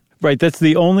fur. Right, that's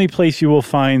the only place you will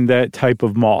find that type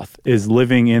of moth is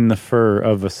living in the fur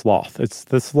of a sloth. It's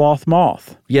the sloth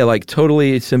moth. Yeah, like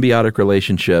totally symbiotic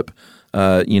relationship.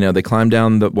 They climb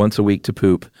down once a week to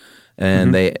poop,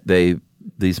 and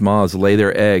these moths lay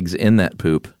their eggs in that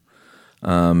poop.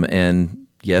 And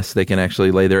yes, they can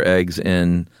actually lay their eggs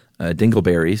in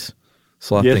dingleberries,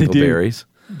 sloth dingleberries.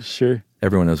 Sure.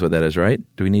 Everyone knows what that is, right?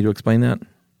 Do we need to explain that?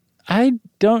 I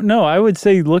don't know. I would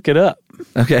say look it up.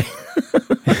 Okay.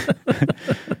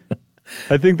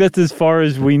 I think that's as far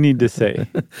as we need to say.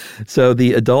 So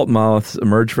the adult moths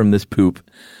emerge from this poop,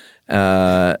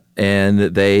 and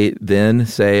they then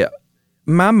say,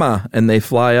 "Mama," and they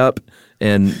fly up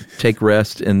and take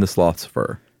rest in the sloth's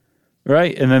fur.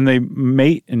 Right, and then they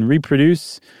mate and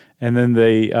reproduce, and then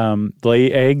they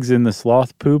lay eggs in the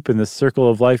sloth poop, and the circle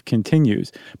of life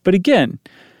continues. But again,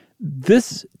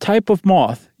 this type of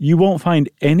moth you won't find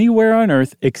anywhere on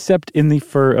Earth except in the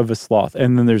fur of a sloth.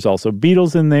 And then there's also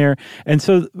beetles in there. And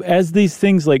so as these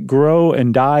things like grow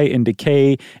and die and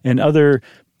decay and other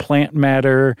plant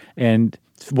matter and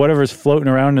whatever's floating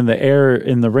around in the air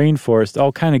in the rainforest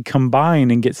all kind of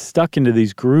combine and get stuck into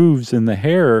these grooves in the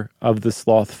hair of the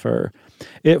sloth fur.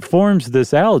 It forms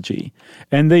this algae.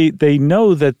 And they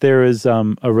know that there is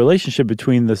a relationship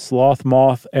between the sloth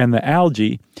moth and the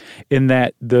algae, in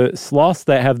that the sloths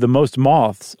that have the most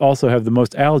moths also have the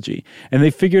most algae. And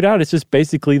they figured out it's just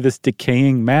basically this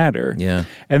decaying matter. Yeah.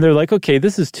 And they're like, okay,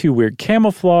 this is too weird.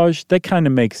 Camouflage, that kind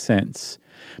of makes sense.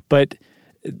 But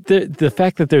the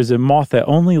fact that there's a moth that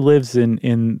only lives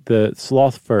in the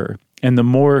sloth fur, and the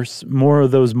more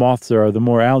of those moths there are, the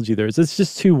more algae there is. It's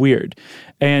just too weird.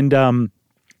 And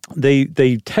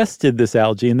they tested this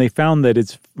algae, and they found that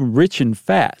it's rich in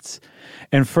fats.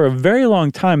 And for a very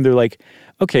long time, they're like,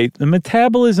 okay, the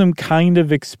metabolism kind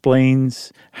of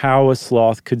explains how a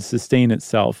sloth could sustain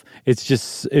itself. It's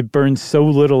just, it burns so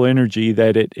little energy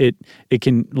that it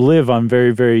can live on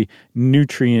very, very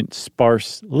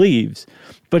nutrient-sparse leaves.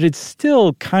 But it's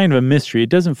still kind of a mystery. It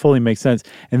doesn't fully make sense.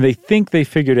 And they think they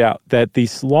figured out that the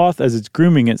sloth, as it's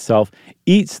grooming itself,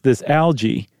 eats this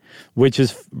algae, which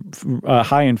is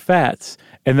high in fats,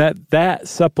 and that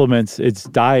supplements its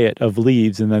diet of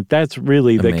leaves, and that's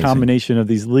really Amazing. The combination of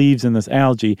these leaves and this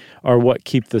algae are what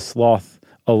keep the sloth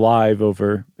alive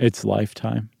over its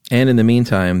lifetime. And in the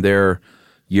meantime, their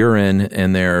urine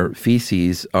and their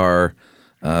feces are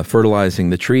fertilizing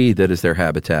the tree that is their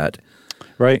habitat.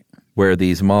 Right. Where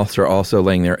these moths are also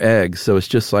laying their eggs. So it's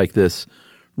just like this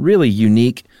really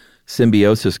unique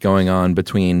symbiosis going on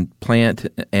between plant,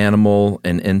 animal,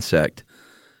 and insect.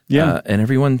 Yeah. And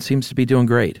everyone seems to be doing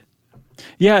great.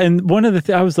 Yeah, and one of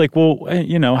the I was like, well,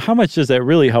 how much does that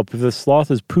really help? If the sloth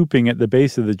is pooping at the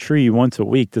base of the tree once a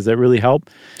week, does that really help?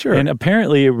 Sure. And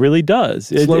apparently it really does.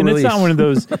 Slow and release. It's not one of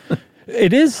those...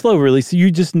 It is slow release.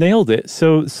 You just nailed it.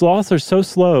 So sloths are so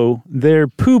slow, their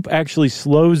poop actually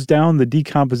slows down the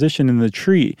decomposition in the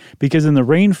tree, because in the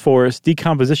rainforest,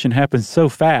 decomposition happens so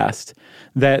fast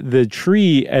that the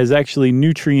tree is actually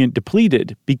nutrient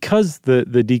depleted because the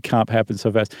decomp happens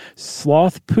so fast.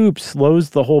 Sloth poop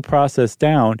slows the whole process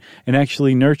down and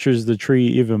actually nurtures the tree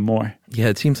even more. Yeah,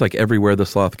 it seems like everywhere the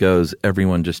sloth goes,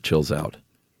 everyone just chills out.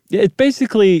 It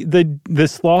basically, the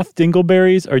sloth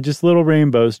dingleberries are just little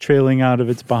rainbows trailing out of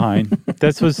its behind.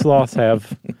 That's what sloths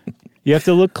have. You have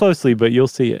to look closely, but you'll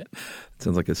see it.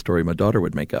 Sounds like a story my daughter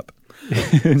would make up.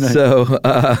 Nice. So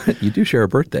you do share a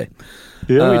birthday.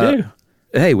 Yeah, we do.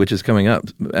 Hey, which is coming up,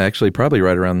 actually probably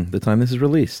right around the time this is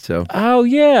released. So, oh,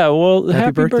 yeah. Well,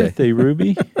 happy birthday,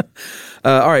 Ruby.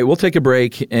 all right, we'll take a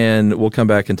break, and we'll come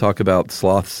back and talk about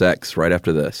sloth sex right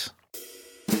after this.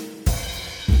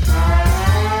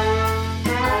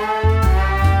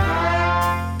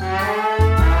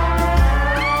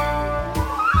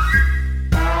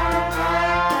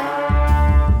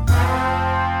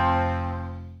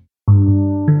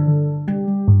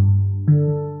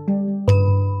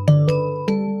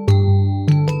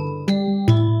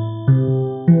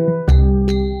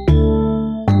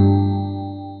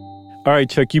 All right,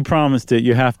 Chuck, you promised it.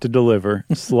 You have to deliver.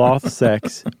 Sloth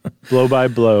sex, blow by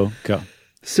blow, go.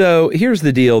 So here's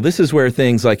the deal. This is where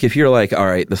things like, if you're like, all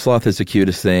right, the sloth is the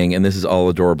cutest thing, and this is all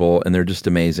adorable, and they're just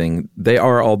amazing. They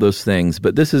are all those things,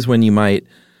 but this is when you might,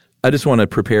 I just want to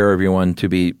prepare everyone to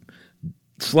be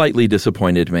slightly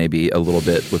disappointed maybe a little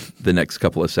bit with the next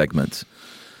couple of segments.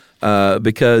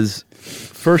 Because,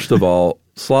 first of all,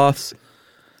 sloths,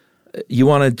 you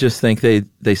want to just think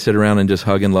they sit around and just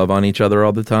hug and love on each other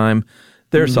all the time.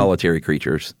 They're solitary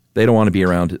creatures. They don't want to be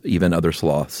around even other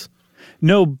sloths.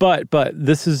 No, but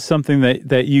this is something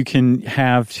that you can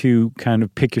have to kind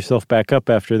of pick yourself back up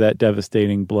after that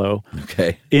devastating blow.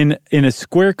 Okay. In a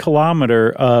square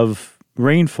kilometer of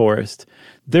rainforest,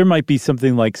 there might be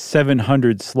something like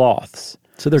 700 sloths.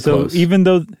 So they're close. Even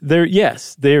though they're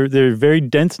very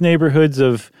dense neighborhoods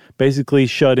of basically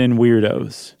shut-in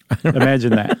weirdos.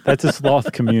 Imagine that. That's a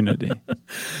sloth community.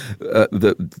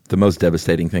 The most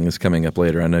devastating thing is coming up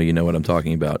later. I know you know what I'm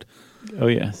talking about. Oh,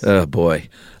 yes. Oh, boy.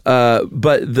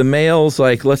 But the males,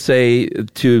 like, let's say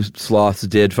two sloths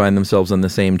did find themselves on the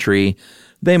same tree.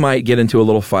 They might get into a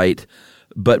little fight,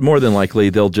 but more than likely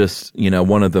they'll just,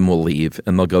 one of them will leave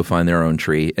and they'll go find their own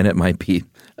tree. And it might be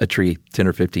a tree 10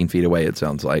 or 15 feet away, it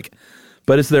sounds like.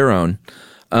 But it's their own.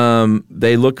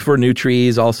 They look for new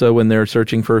trees also when they're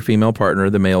searching for a female partner,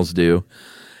 the males do.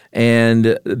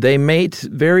 And they mate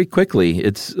very quickly.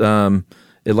 It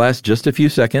lasts just a few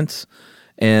seconds.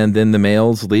 And then the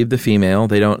males leave the female.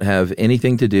 They don't have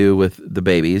anything to do with the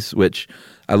babies, which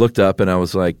I looked up and I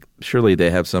was like, surely they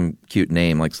have some cute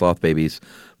name like sloth babies,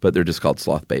 but they're just called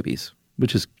sloth babies.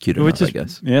 which is cute enough, I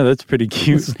guess. Yeah, that's pretty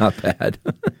cute. It's not bad.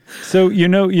 So,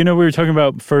 we were talking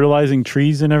about fertilizing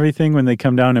trees and everything when they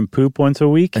come down and poop once a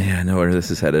week. Yeah, I know where this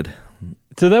is headed.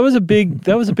 So that was a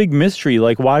big mystery.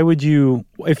 Like, why would you,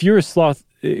 if you're a sloth,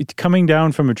 coming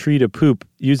down from a tree to poop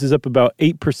uses up about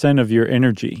 8% of your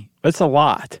energy. That's a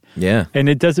lot. Yeah. And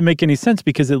it doesn't make any sense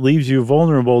because it leaves you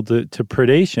vulnerable to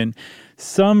predation.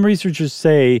 Some researchers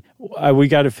say, we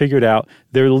got to figure it out,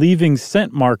 they're leaving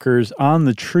scent markers on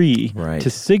the tree to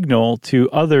signal to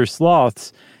other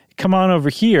sloths, come on over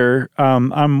here,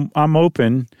 I'm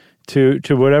open to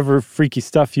whatever freaky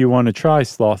stuff you want to try,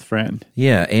 sloth friend.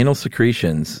 Yeah, anal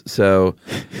secretions. So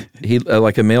he,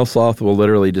 like a male sloth will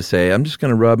literally just say, I'm just going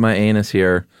to rub my anus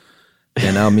here,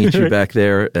 and I'll meet you back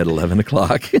there at 11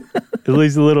 o'clock. It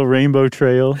leaves a little rainbow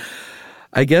trail.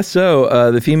 I guess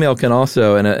so. The female can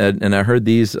also, and I heard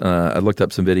these, I looked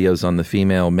up some videos on the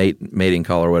female mating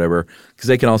call or whatever, because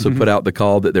they can also put out the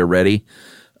call that they're ready.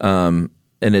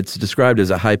 And it's described as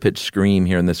a high-pitched scream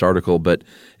here in this article, but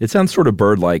it sounds sort of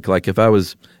bird-like. Like if I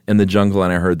was in the jungle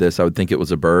and I heard this, I would think it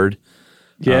was a bird.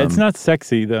 Yeah, it's not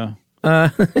sexy, though.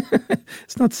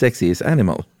 It's not sexy. It's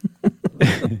animal.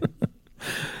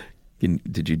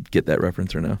 Did you get that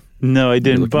reference or no? No, I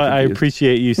didn't, but I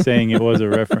appreciate you saying it was a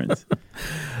reference.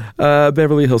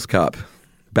 Beverly Hills Cop.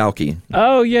 Balky.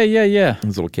 Oh, yeah.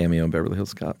 His little cameo in Beverly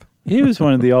Hills Cop. He was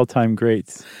one of the all-time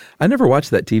greats. I never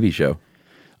watched that TV show.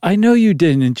 I know you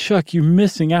didn't, and Chuck, you're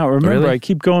missing out. Remember, really? I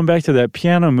keep going back to that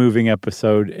piano moving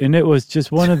episode, and it was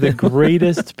just one of the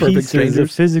greatest pieces of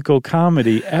physical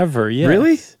comedy ever. Yes.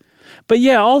 Really? But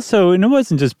yeah, also, and it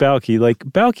wasn't just Balky. Like,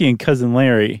 Balky and Cousin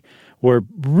Larry were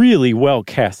really well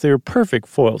cast. They were perfect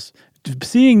foils.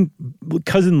 Seeing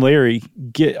Cousin Larry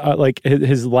get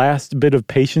his last bit of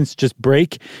patience just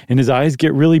break and his eyes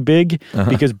get really big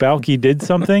because Balky did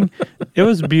something, it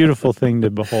was a beautiful thing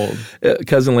to behold.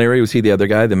 Cousin Larry, was he the other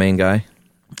guy, the main guy?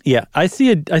 Yeah, I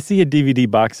see a DVD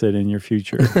box set in your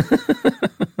future.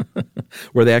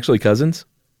 Were they actually cousins?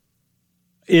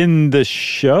 In the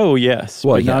show, yes,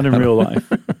 but not in real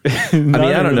life. I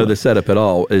don't know the setup at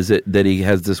all. Is it that he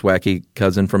has this wacky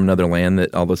cousin from another land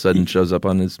that all of a sudden shows up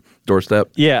on his doorstep?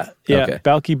 Yeah. Okay.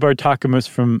 Balky Bartakamus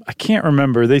from, I can't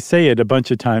remember. They say it a bunch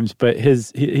of times, but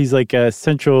he's like a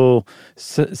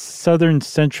southern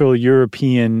central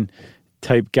European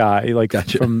type guy, like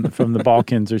gotcha. from the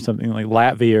Balkans or something, like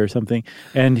Latvia or something.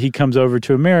 And he comes over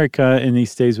to America and he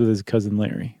stays with his cousin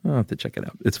Larry. I'll have to check it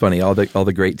out. It's funny, all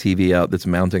the great TV out that's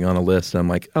mounting on a list. I'm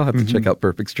like, I'll have to check out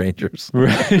Perfect Strangers.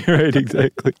 Right,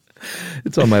 exactly.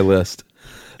 It's on my list.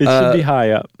 It should be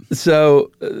high up. So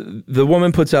the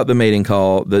woman puts out the mating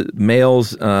call. The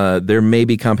males, there may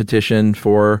be competition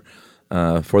for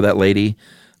that lady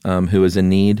who is in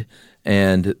need.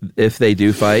 And if they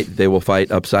do fight, they will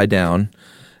fight upside down.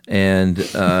 And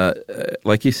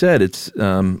like you said, it's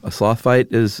a sloth fight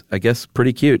is, I guess,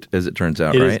 pretty cute, as it turns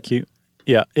out, right? It is cute.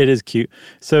 Yeah, it is cute.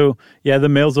 So, yeah, the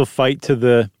males will fight to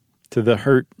the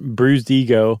hurt, bruised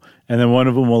ego, and then one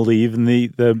of them will leave, and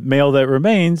the male that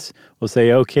remains will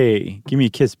say, "Okay, give me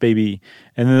a kiss, baby,"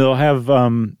 and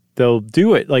then they'll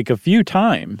do it like a few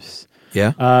times.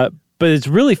 Yeah. But it's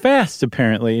really fast,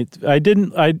 apparently. I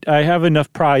have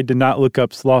enough pride to not look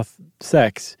up sloth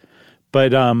sex,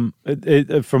 but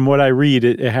from what I read,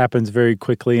 it happens very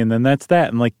quickly, and then that's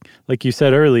that. And like you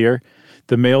said earlier,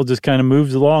 the male just kind of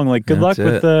moves along, like, good luck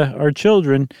with our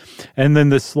children. And then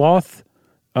the sloth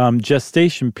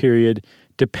gestation period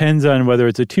depends on whether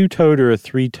it's a two-toed or a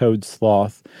three-toed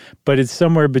sloth, but it's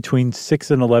somewhere between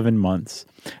 6 and 11 months.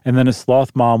 And then a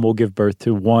sloth mom will give birth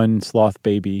to one sloth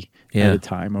baby at a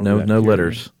time. No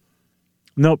litters.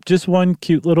 Nope, just one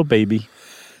cute little baby.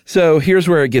 So here's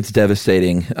where it gets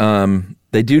devastating.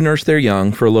 They do nurse their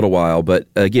young for a little while, but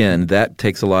again, that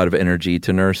takes a lot of energy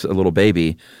to nurse a little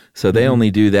baby. So they only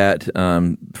do that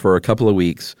for a couple of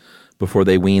weeks before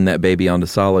they wean that baby onto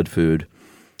solid food.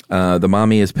 The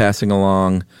mommy is passing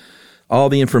along all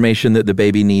the information that the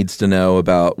baby needs to know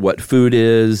about what food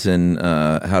is and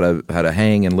how to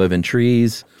hang and live in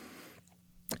trees.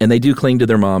 And they do cling to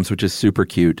their moms, which is super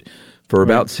cute, for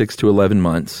about 6 to 11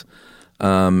 months.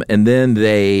 And then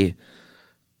they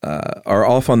are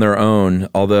off on their own,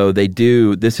 although they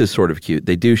do, this is sort of cute,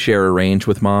 they do share a range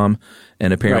with mom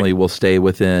and apparently will stay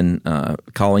within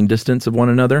calling distance of one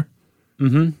another.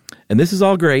 Mm-hmm. And this is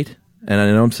all great. And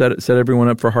I know I'm set everyone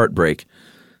up for heartbreak.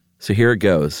 So here it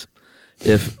goes.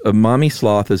 If a mommy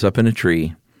sloth is up in a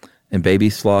tree and baby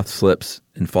sloth slips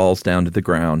and falls down to the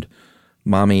ground,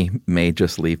 mommy may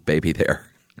just leave baby there.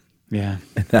 Yeah.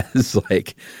 And that is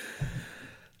like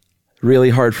really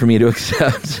hard for me to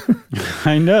accept.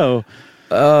 I know.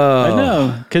 I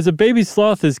know, because a baby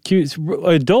sloth is cute.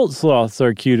 Adult sloths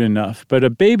are cute enough, but a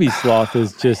baby sloth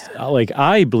is just like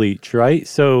eye bleach, right?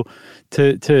 So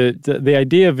to the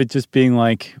idea of it just being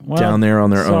like, well, down there on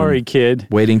their own. Sorry, kid.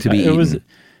 Waiting to be eaten.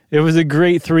 It was a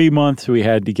great 3 months we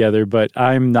had together, but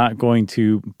I'm not going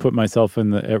to put myself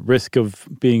at risk of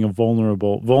being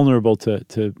vulnerable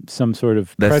to some sort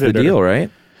of predator. That's the deal,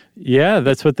 right? Yeah,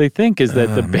 that's what they think, is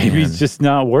that the baby's just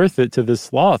not worth it to the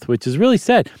sloth, which is really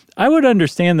sad. I would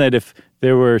understand that if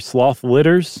there were sloth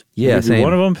litters, maybe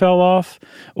one of them fell off,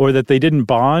 or that they didn't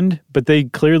bond, but they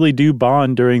clearly do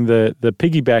bond during the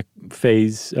piggyback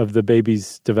phase of the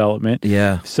baby's development.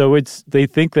 Yeah. So they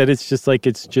think that it's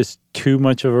just too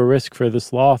much of a risk for the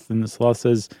sloth, and the sloth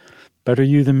says, better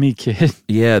you than me, kid.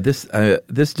 Yeah,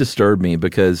 this disturbed me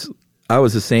because I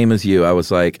was the same as you. I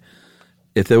was like,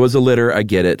 if there was a litter, I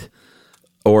get it.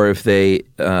 Or if they,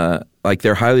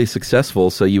 they're highly successful,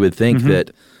 so you would think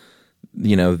that,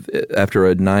 after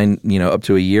up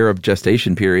to a year of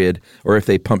gestation period, or if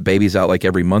they pump babies out like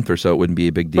every month or so, it wouldn't be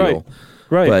a big deal.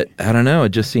 Right. But I don't know.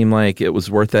 It just seemed like it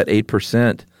was worth that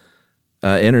 8%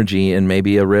 energy and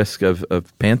maybe a risk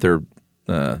of panther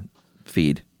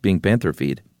being panther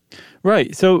feed.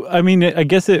 Right. So, I mean, I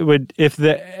guess it would, if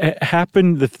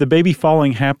the baby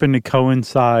falling happened to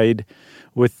coincide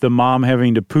with the mom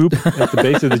having to poop at the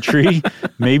base of the tree,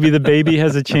 maybe the baby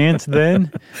has a chance then.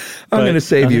 I'm going to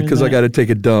save you because I got to take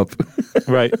a dump.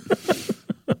 Right.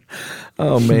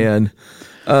 Oh, man.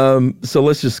 So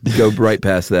let's just go right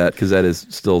past that because that is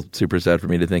still super sad for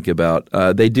me to think about.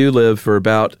 They do live for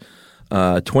about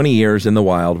 20 years in the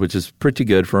wild, which is pretty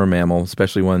good for a mammal,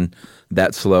 especially one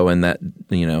that slow and that,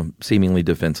 seemingly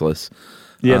defenseless.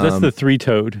 Yeah, that's the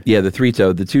three-toed. Yeah, the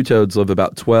three-toed. The two-toads live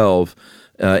about 12.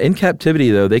 In captivity,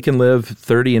 though, they can live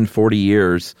 30 and 40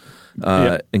 years,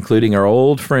 including our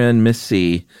old friend Miss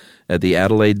C at the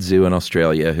Adelaide Zoo in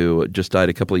Australia, who just died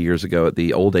a couple of years ago at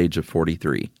the old age of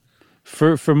 43.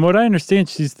 From what I understand,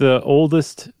 she's the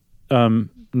oldest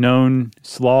known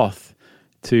sloth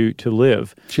to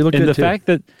live. She looked good, too. And the fact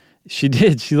that she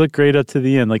looked great up to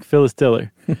the end, like Phyllis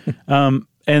Diller.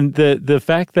 And the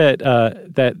fact that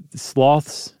that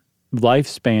sloths'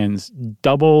 lifespans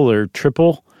double or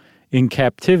triple in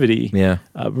captivity,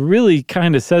 really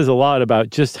kind of says a lot about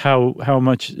just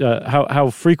how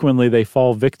frequently they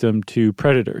fall victim to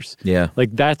predators. Yeah, like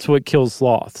that's what kills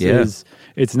sloths. Yeah.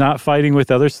 It's not fighting with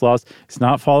other sloths. It's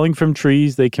not falling from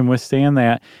trees. They can withstand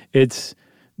that. It's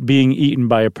being eaten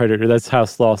by a predator. That's how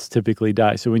sloths typically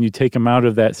die. So when you take them out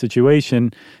of that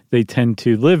situation, they tend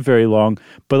to live very long.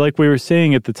 But like we were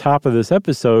saying at the top of this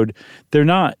episode, they're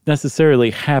not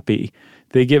necessarily happy.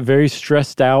 They get very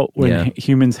stressed out when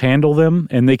humans handle them,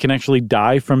 and they can actually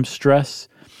die from stress.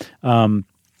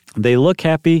 They look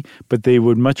happy, but they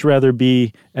would much rather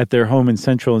be at their home in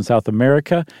Central and South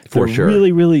America. For sure.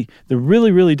 They're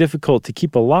really difficult to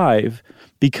keep alive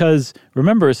because,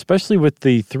 remember, especially with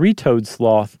the three-toed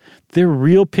sloth, they're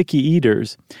real picky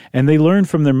eaters, and they learn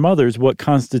from their mothers what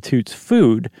constitutes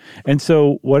food. And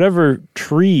so whatever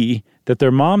tree that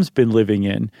their mom's been living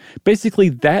in, basically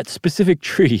that specific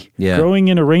tree growing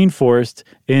in a rainforest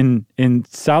in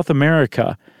South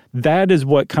America, that is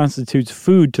what constitutes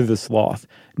food to the sloth,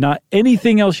 not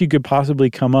anything else you could possibly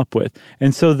come up with.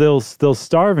 And so they'll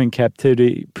starve in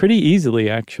captivity pretty easily,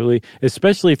 actually,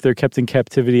 especially if they're kept in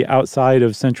captivity outside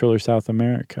of Central or South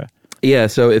America. Yeah,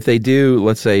 so if they do,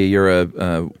 let's say you're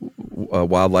a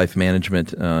wildlife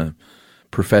management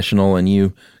professional and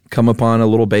you come upon a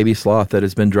little baby sloth that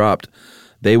has been dropped,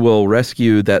 they will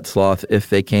rescue that sloth if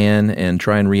they can and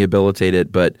try and rehabilitate it,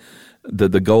 but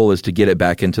the goal is to get it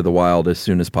back into the wild as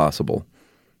soon as possible.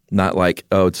 Not like,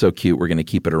 oh, it's so cute, we're going to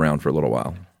keep it around for a little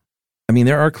while. I mean,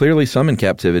 there are clearly some in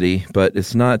captivity, but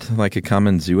it's not like a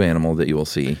common zoo animal that you will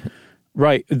see.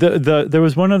 Right. There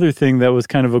was one other thing that was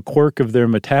kind of a quirk of their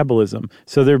metabolism.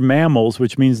 So they're mammals,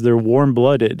 which means they're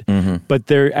warm-blooded, but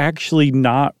they're actually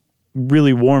not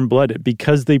really warm-blooded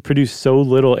because they produce so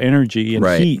little energy and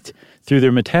heat through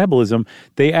their metabolism.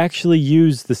 They actually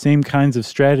use the same kinds of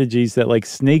strategies that like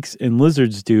snakes and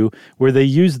lizards do, where they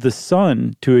use the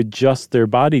sun to adjust their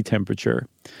body temperature,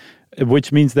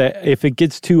 which means that if it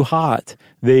gets too hot,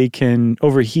 they can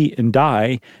overheat and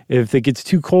die. If it gets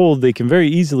too cold, they can very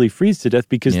easily freeze to death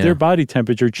because their body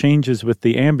temperature changes with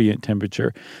the ambient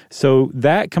temperature. So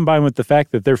that, combined with the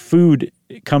fact that their food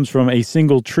comes from a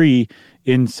single tree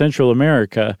in Central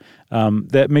America,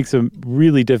 that makes them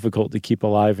really difficult to keep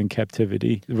alive in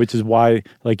captivity, which is why,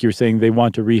 like you're saying, they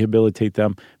want to rehabilitate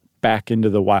them back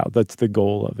into the wild. That's the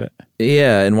goal of it.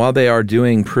 Yeah, and while they are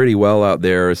doing pretty well out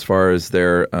there as far as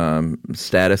their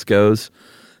status goes,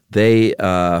 they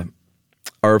are,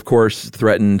 of course,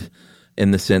 threatened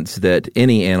in the sense that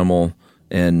any animal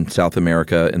in South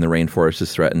America in the rainforest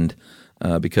is threatened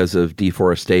because of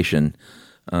deforestation.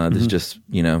 This is just,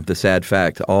 the sad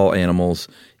fact. All animals,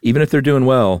 even if they're doing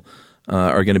well,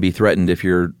 are going to be threatened if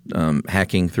you're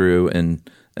hacking through and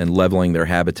leveling their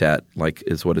habitat, like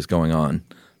is what is going on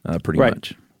pretty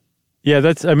much. Yeah,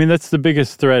 that's the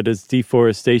biggest threat is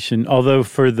deforestation. Although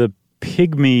for the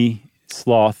pygmy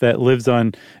sloth that lives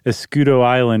on Escudo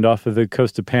Island off of the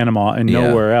coast of Panama and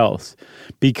nowhere else,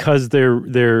 because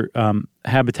their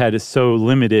habitat is so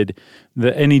limited,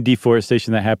 any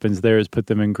deforestation that happens there has put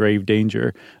them in grave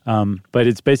danger. But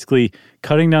it's basically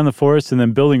cutting down the forest and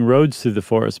then building roads through the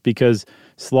forest, because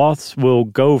sloths will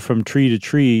go from tree to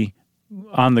tree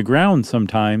on the ground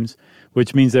sometimes,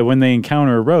 which means that when they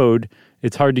encounter a road,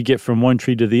 it's hard to get from one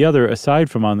tree to the other aside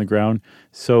from on the ground.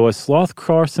 So a sloth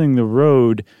crossing the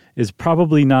road is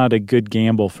probably not a good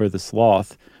gamble for the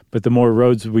sloth. But the more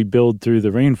roads we build through the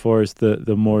rainforest,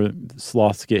 the more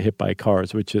sloths get hit by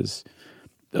cars, which is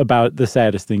about the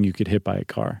saddest thing you could hit by a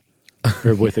car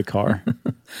or with a car.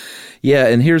 Yeah,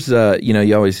 and here's,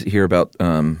 you always hear about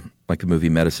like the movie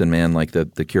Medicine Man, like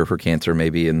the cure for cancer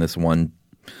maybe in this one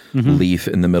leaf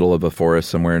in the middle of a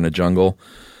forest somewhere in a jungle.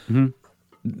 Mm-hmm.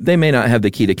 They may not have the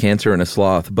key to cancer in a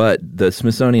sloth, but the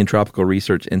Smithsonian Tropical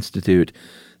Research Institute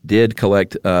did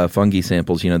collect fungi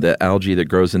samples, the algae that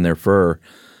grows in their fur,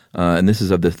 and this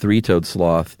is of the three-toed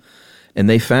sloth. And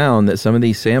they found that some of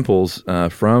these samples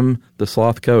from the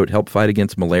sloth coat help fight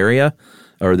against malaria,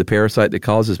 or the parasite that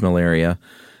causes malaria,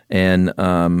 and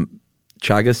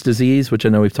Chagas disease, which I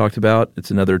know we've talked about. It's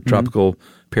another tropical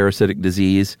parasitic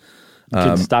disease. It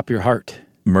can stop your heart.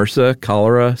 MRSA,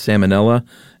 cholera, salmonella.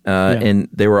 And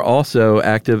they were also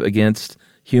active against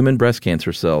human breast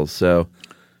cancer cells. So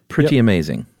pretty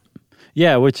amazing.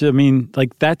 Yeah, which,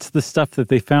 that's the stuff that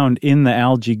they found in the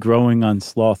algae growing on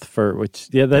sloth fur, which,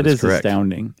 that is correct.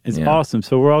 Astounding. It's awesome.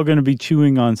 So we're all going to be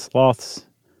chewing on sloths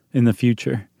in the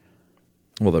future.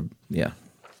 Well,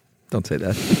 don't say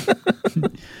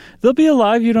that. They'll be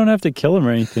alive. You don't have to kill them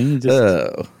or anything. You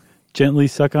just gently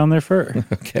suck on their fur.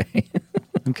 Okay.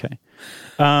 Okay.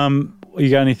 You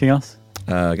got anything else?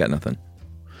 I got nothing.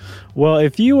 Well,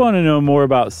 if you want to know more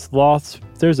about sloths,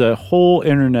 there's a whole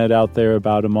internet out there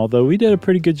about them, although we did a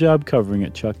pretty good job covering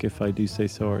it, Chuck, if I do say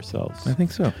so ourselves. I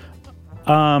think so.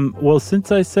 Well,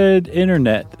 since I said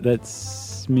internet, that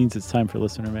means it's time for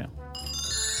listener mail.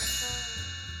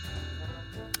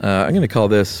 I'm going to call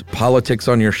this Politics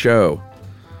on Your Show.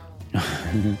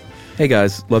 Hey,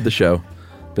 guys, love the show.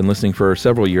 Been listening for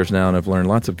several years now, and I've learned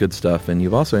lots of good stuff. And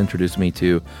you've also introduced me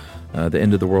to The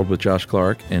End of the World with Josh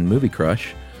Clark and Movie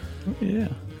Crush. Yeah.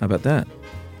 How about that?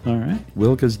 All right.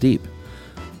 Will goes deep.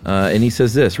 And he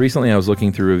says this. Recently, I was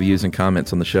looking through reviews and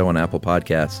comments on the show on Apple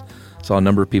Podcasts. Saw a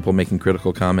number of people making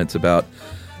critical comments about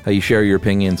how you share your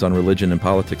opinions on religion and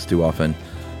politics too often.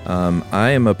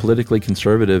 I am a politically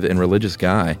conservative and religious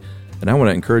guy, and I want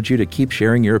to encourage you to keep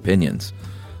sharing your opinions.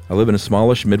 I live in a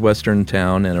smallish Midwestern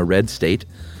town in a red state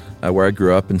where I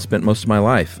grew up and spent most of my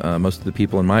life. Most of the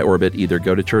people in my orbit either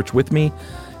go to church with me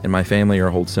and my family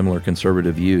or hold similar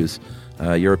conservative views.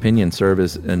 Your opinions serve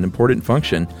as an important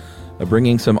function of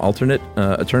bringing some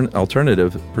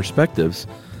alternative perspectives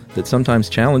that sometimes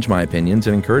challenge my opinions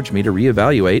and encourage me to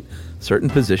reevaluate certain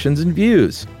positions and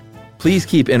views. Please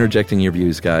keep interjecting your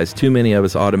views, guys. Too many of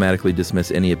us automatically dismiss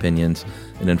any opinions,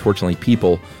 and unfortunately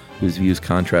people whose views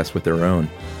contrast with their own.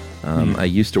 I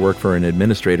used to work for an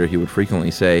administrator who would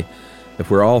frequently say, if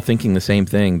we're all thinking the same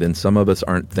thing, then some of us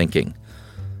aren't thinking.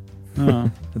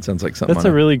 That sounds like something. That's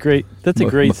a really great. That's a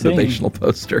great motivational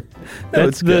poster.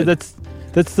 That's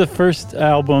the first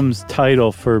album's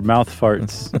title for Mouth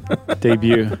Farts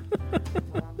debut.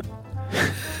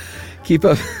 Keep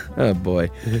up, oh boy,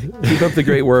 keep up the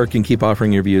great work and keep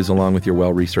offering your views along with your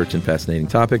well-researched and fascinating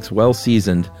topics, well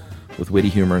seasoned with witty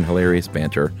humor and hilarious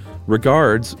banter.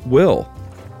 Regards, Will.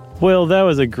 Will, that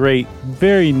was a great,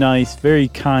 very nice, very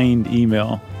kind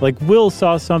email. Like, Will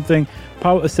saw something,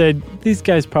 said, these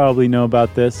guys probably know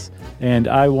about this, and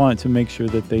I want to make sure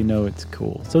that they know it's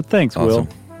cool. So thanks, awesome. Will.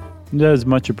 That is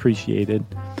much appreciated.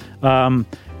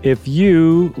 If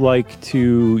you like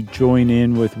to join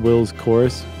in with Will's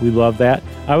chorus, we love that.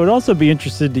 I would also be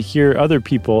interested to hear other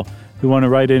people who want to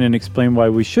write in and explain why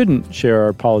we shouldn't share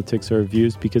our politics or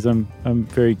views, because I'm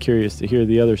very curious to hear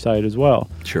the other side as well.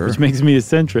 Sure. Which makes me a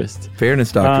centrist.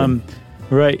 Fairness doctrine.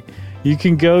 Right. You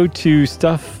can go to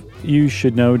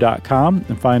stuffyoushouldknow.com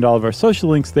and find all of our social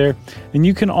links there. And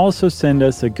you can also send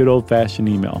us a good old-fashioned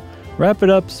email. Wrap it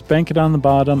up, spank it on the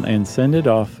bottom, and send it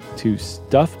off to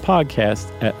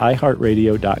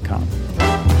stuffpodcast@iheartradio.com.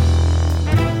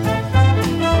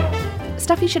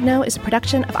 Stuff You Should Know is a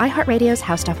production of iHeartRadio's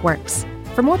How Stuff Works.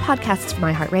 For more podcasts from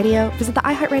iHeartRadio, visit the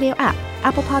iHeartRadio app,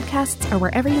 Apple Podcasts, or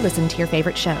wherever you listen to your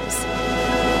favorite shows.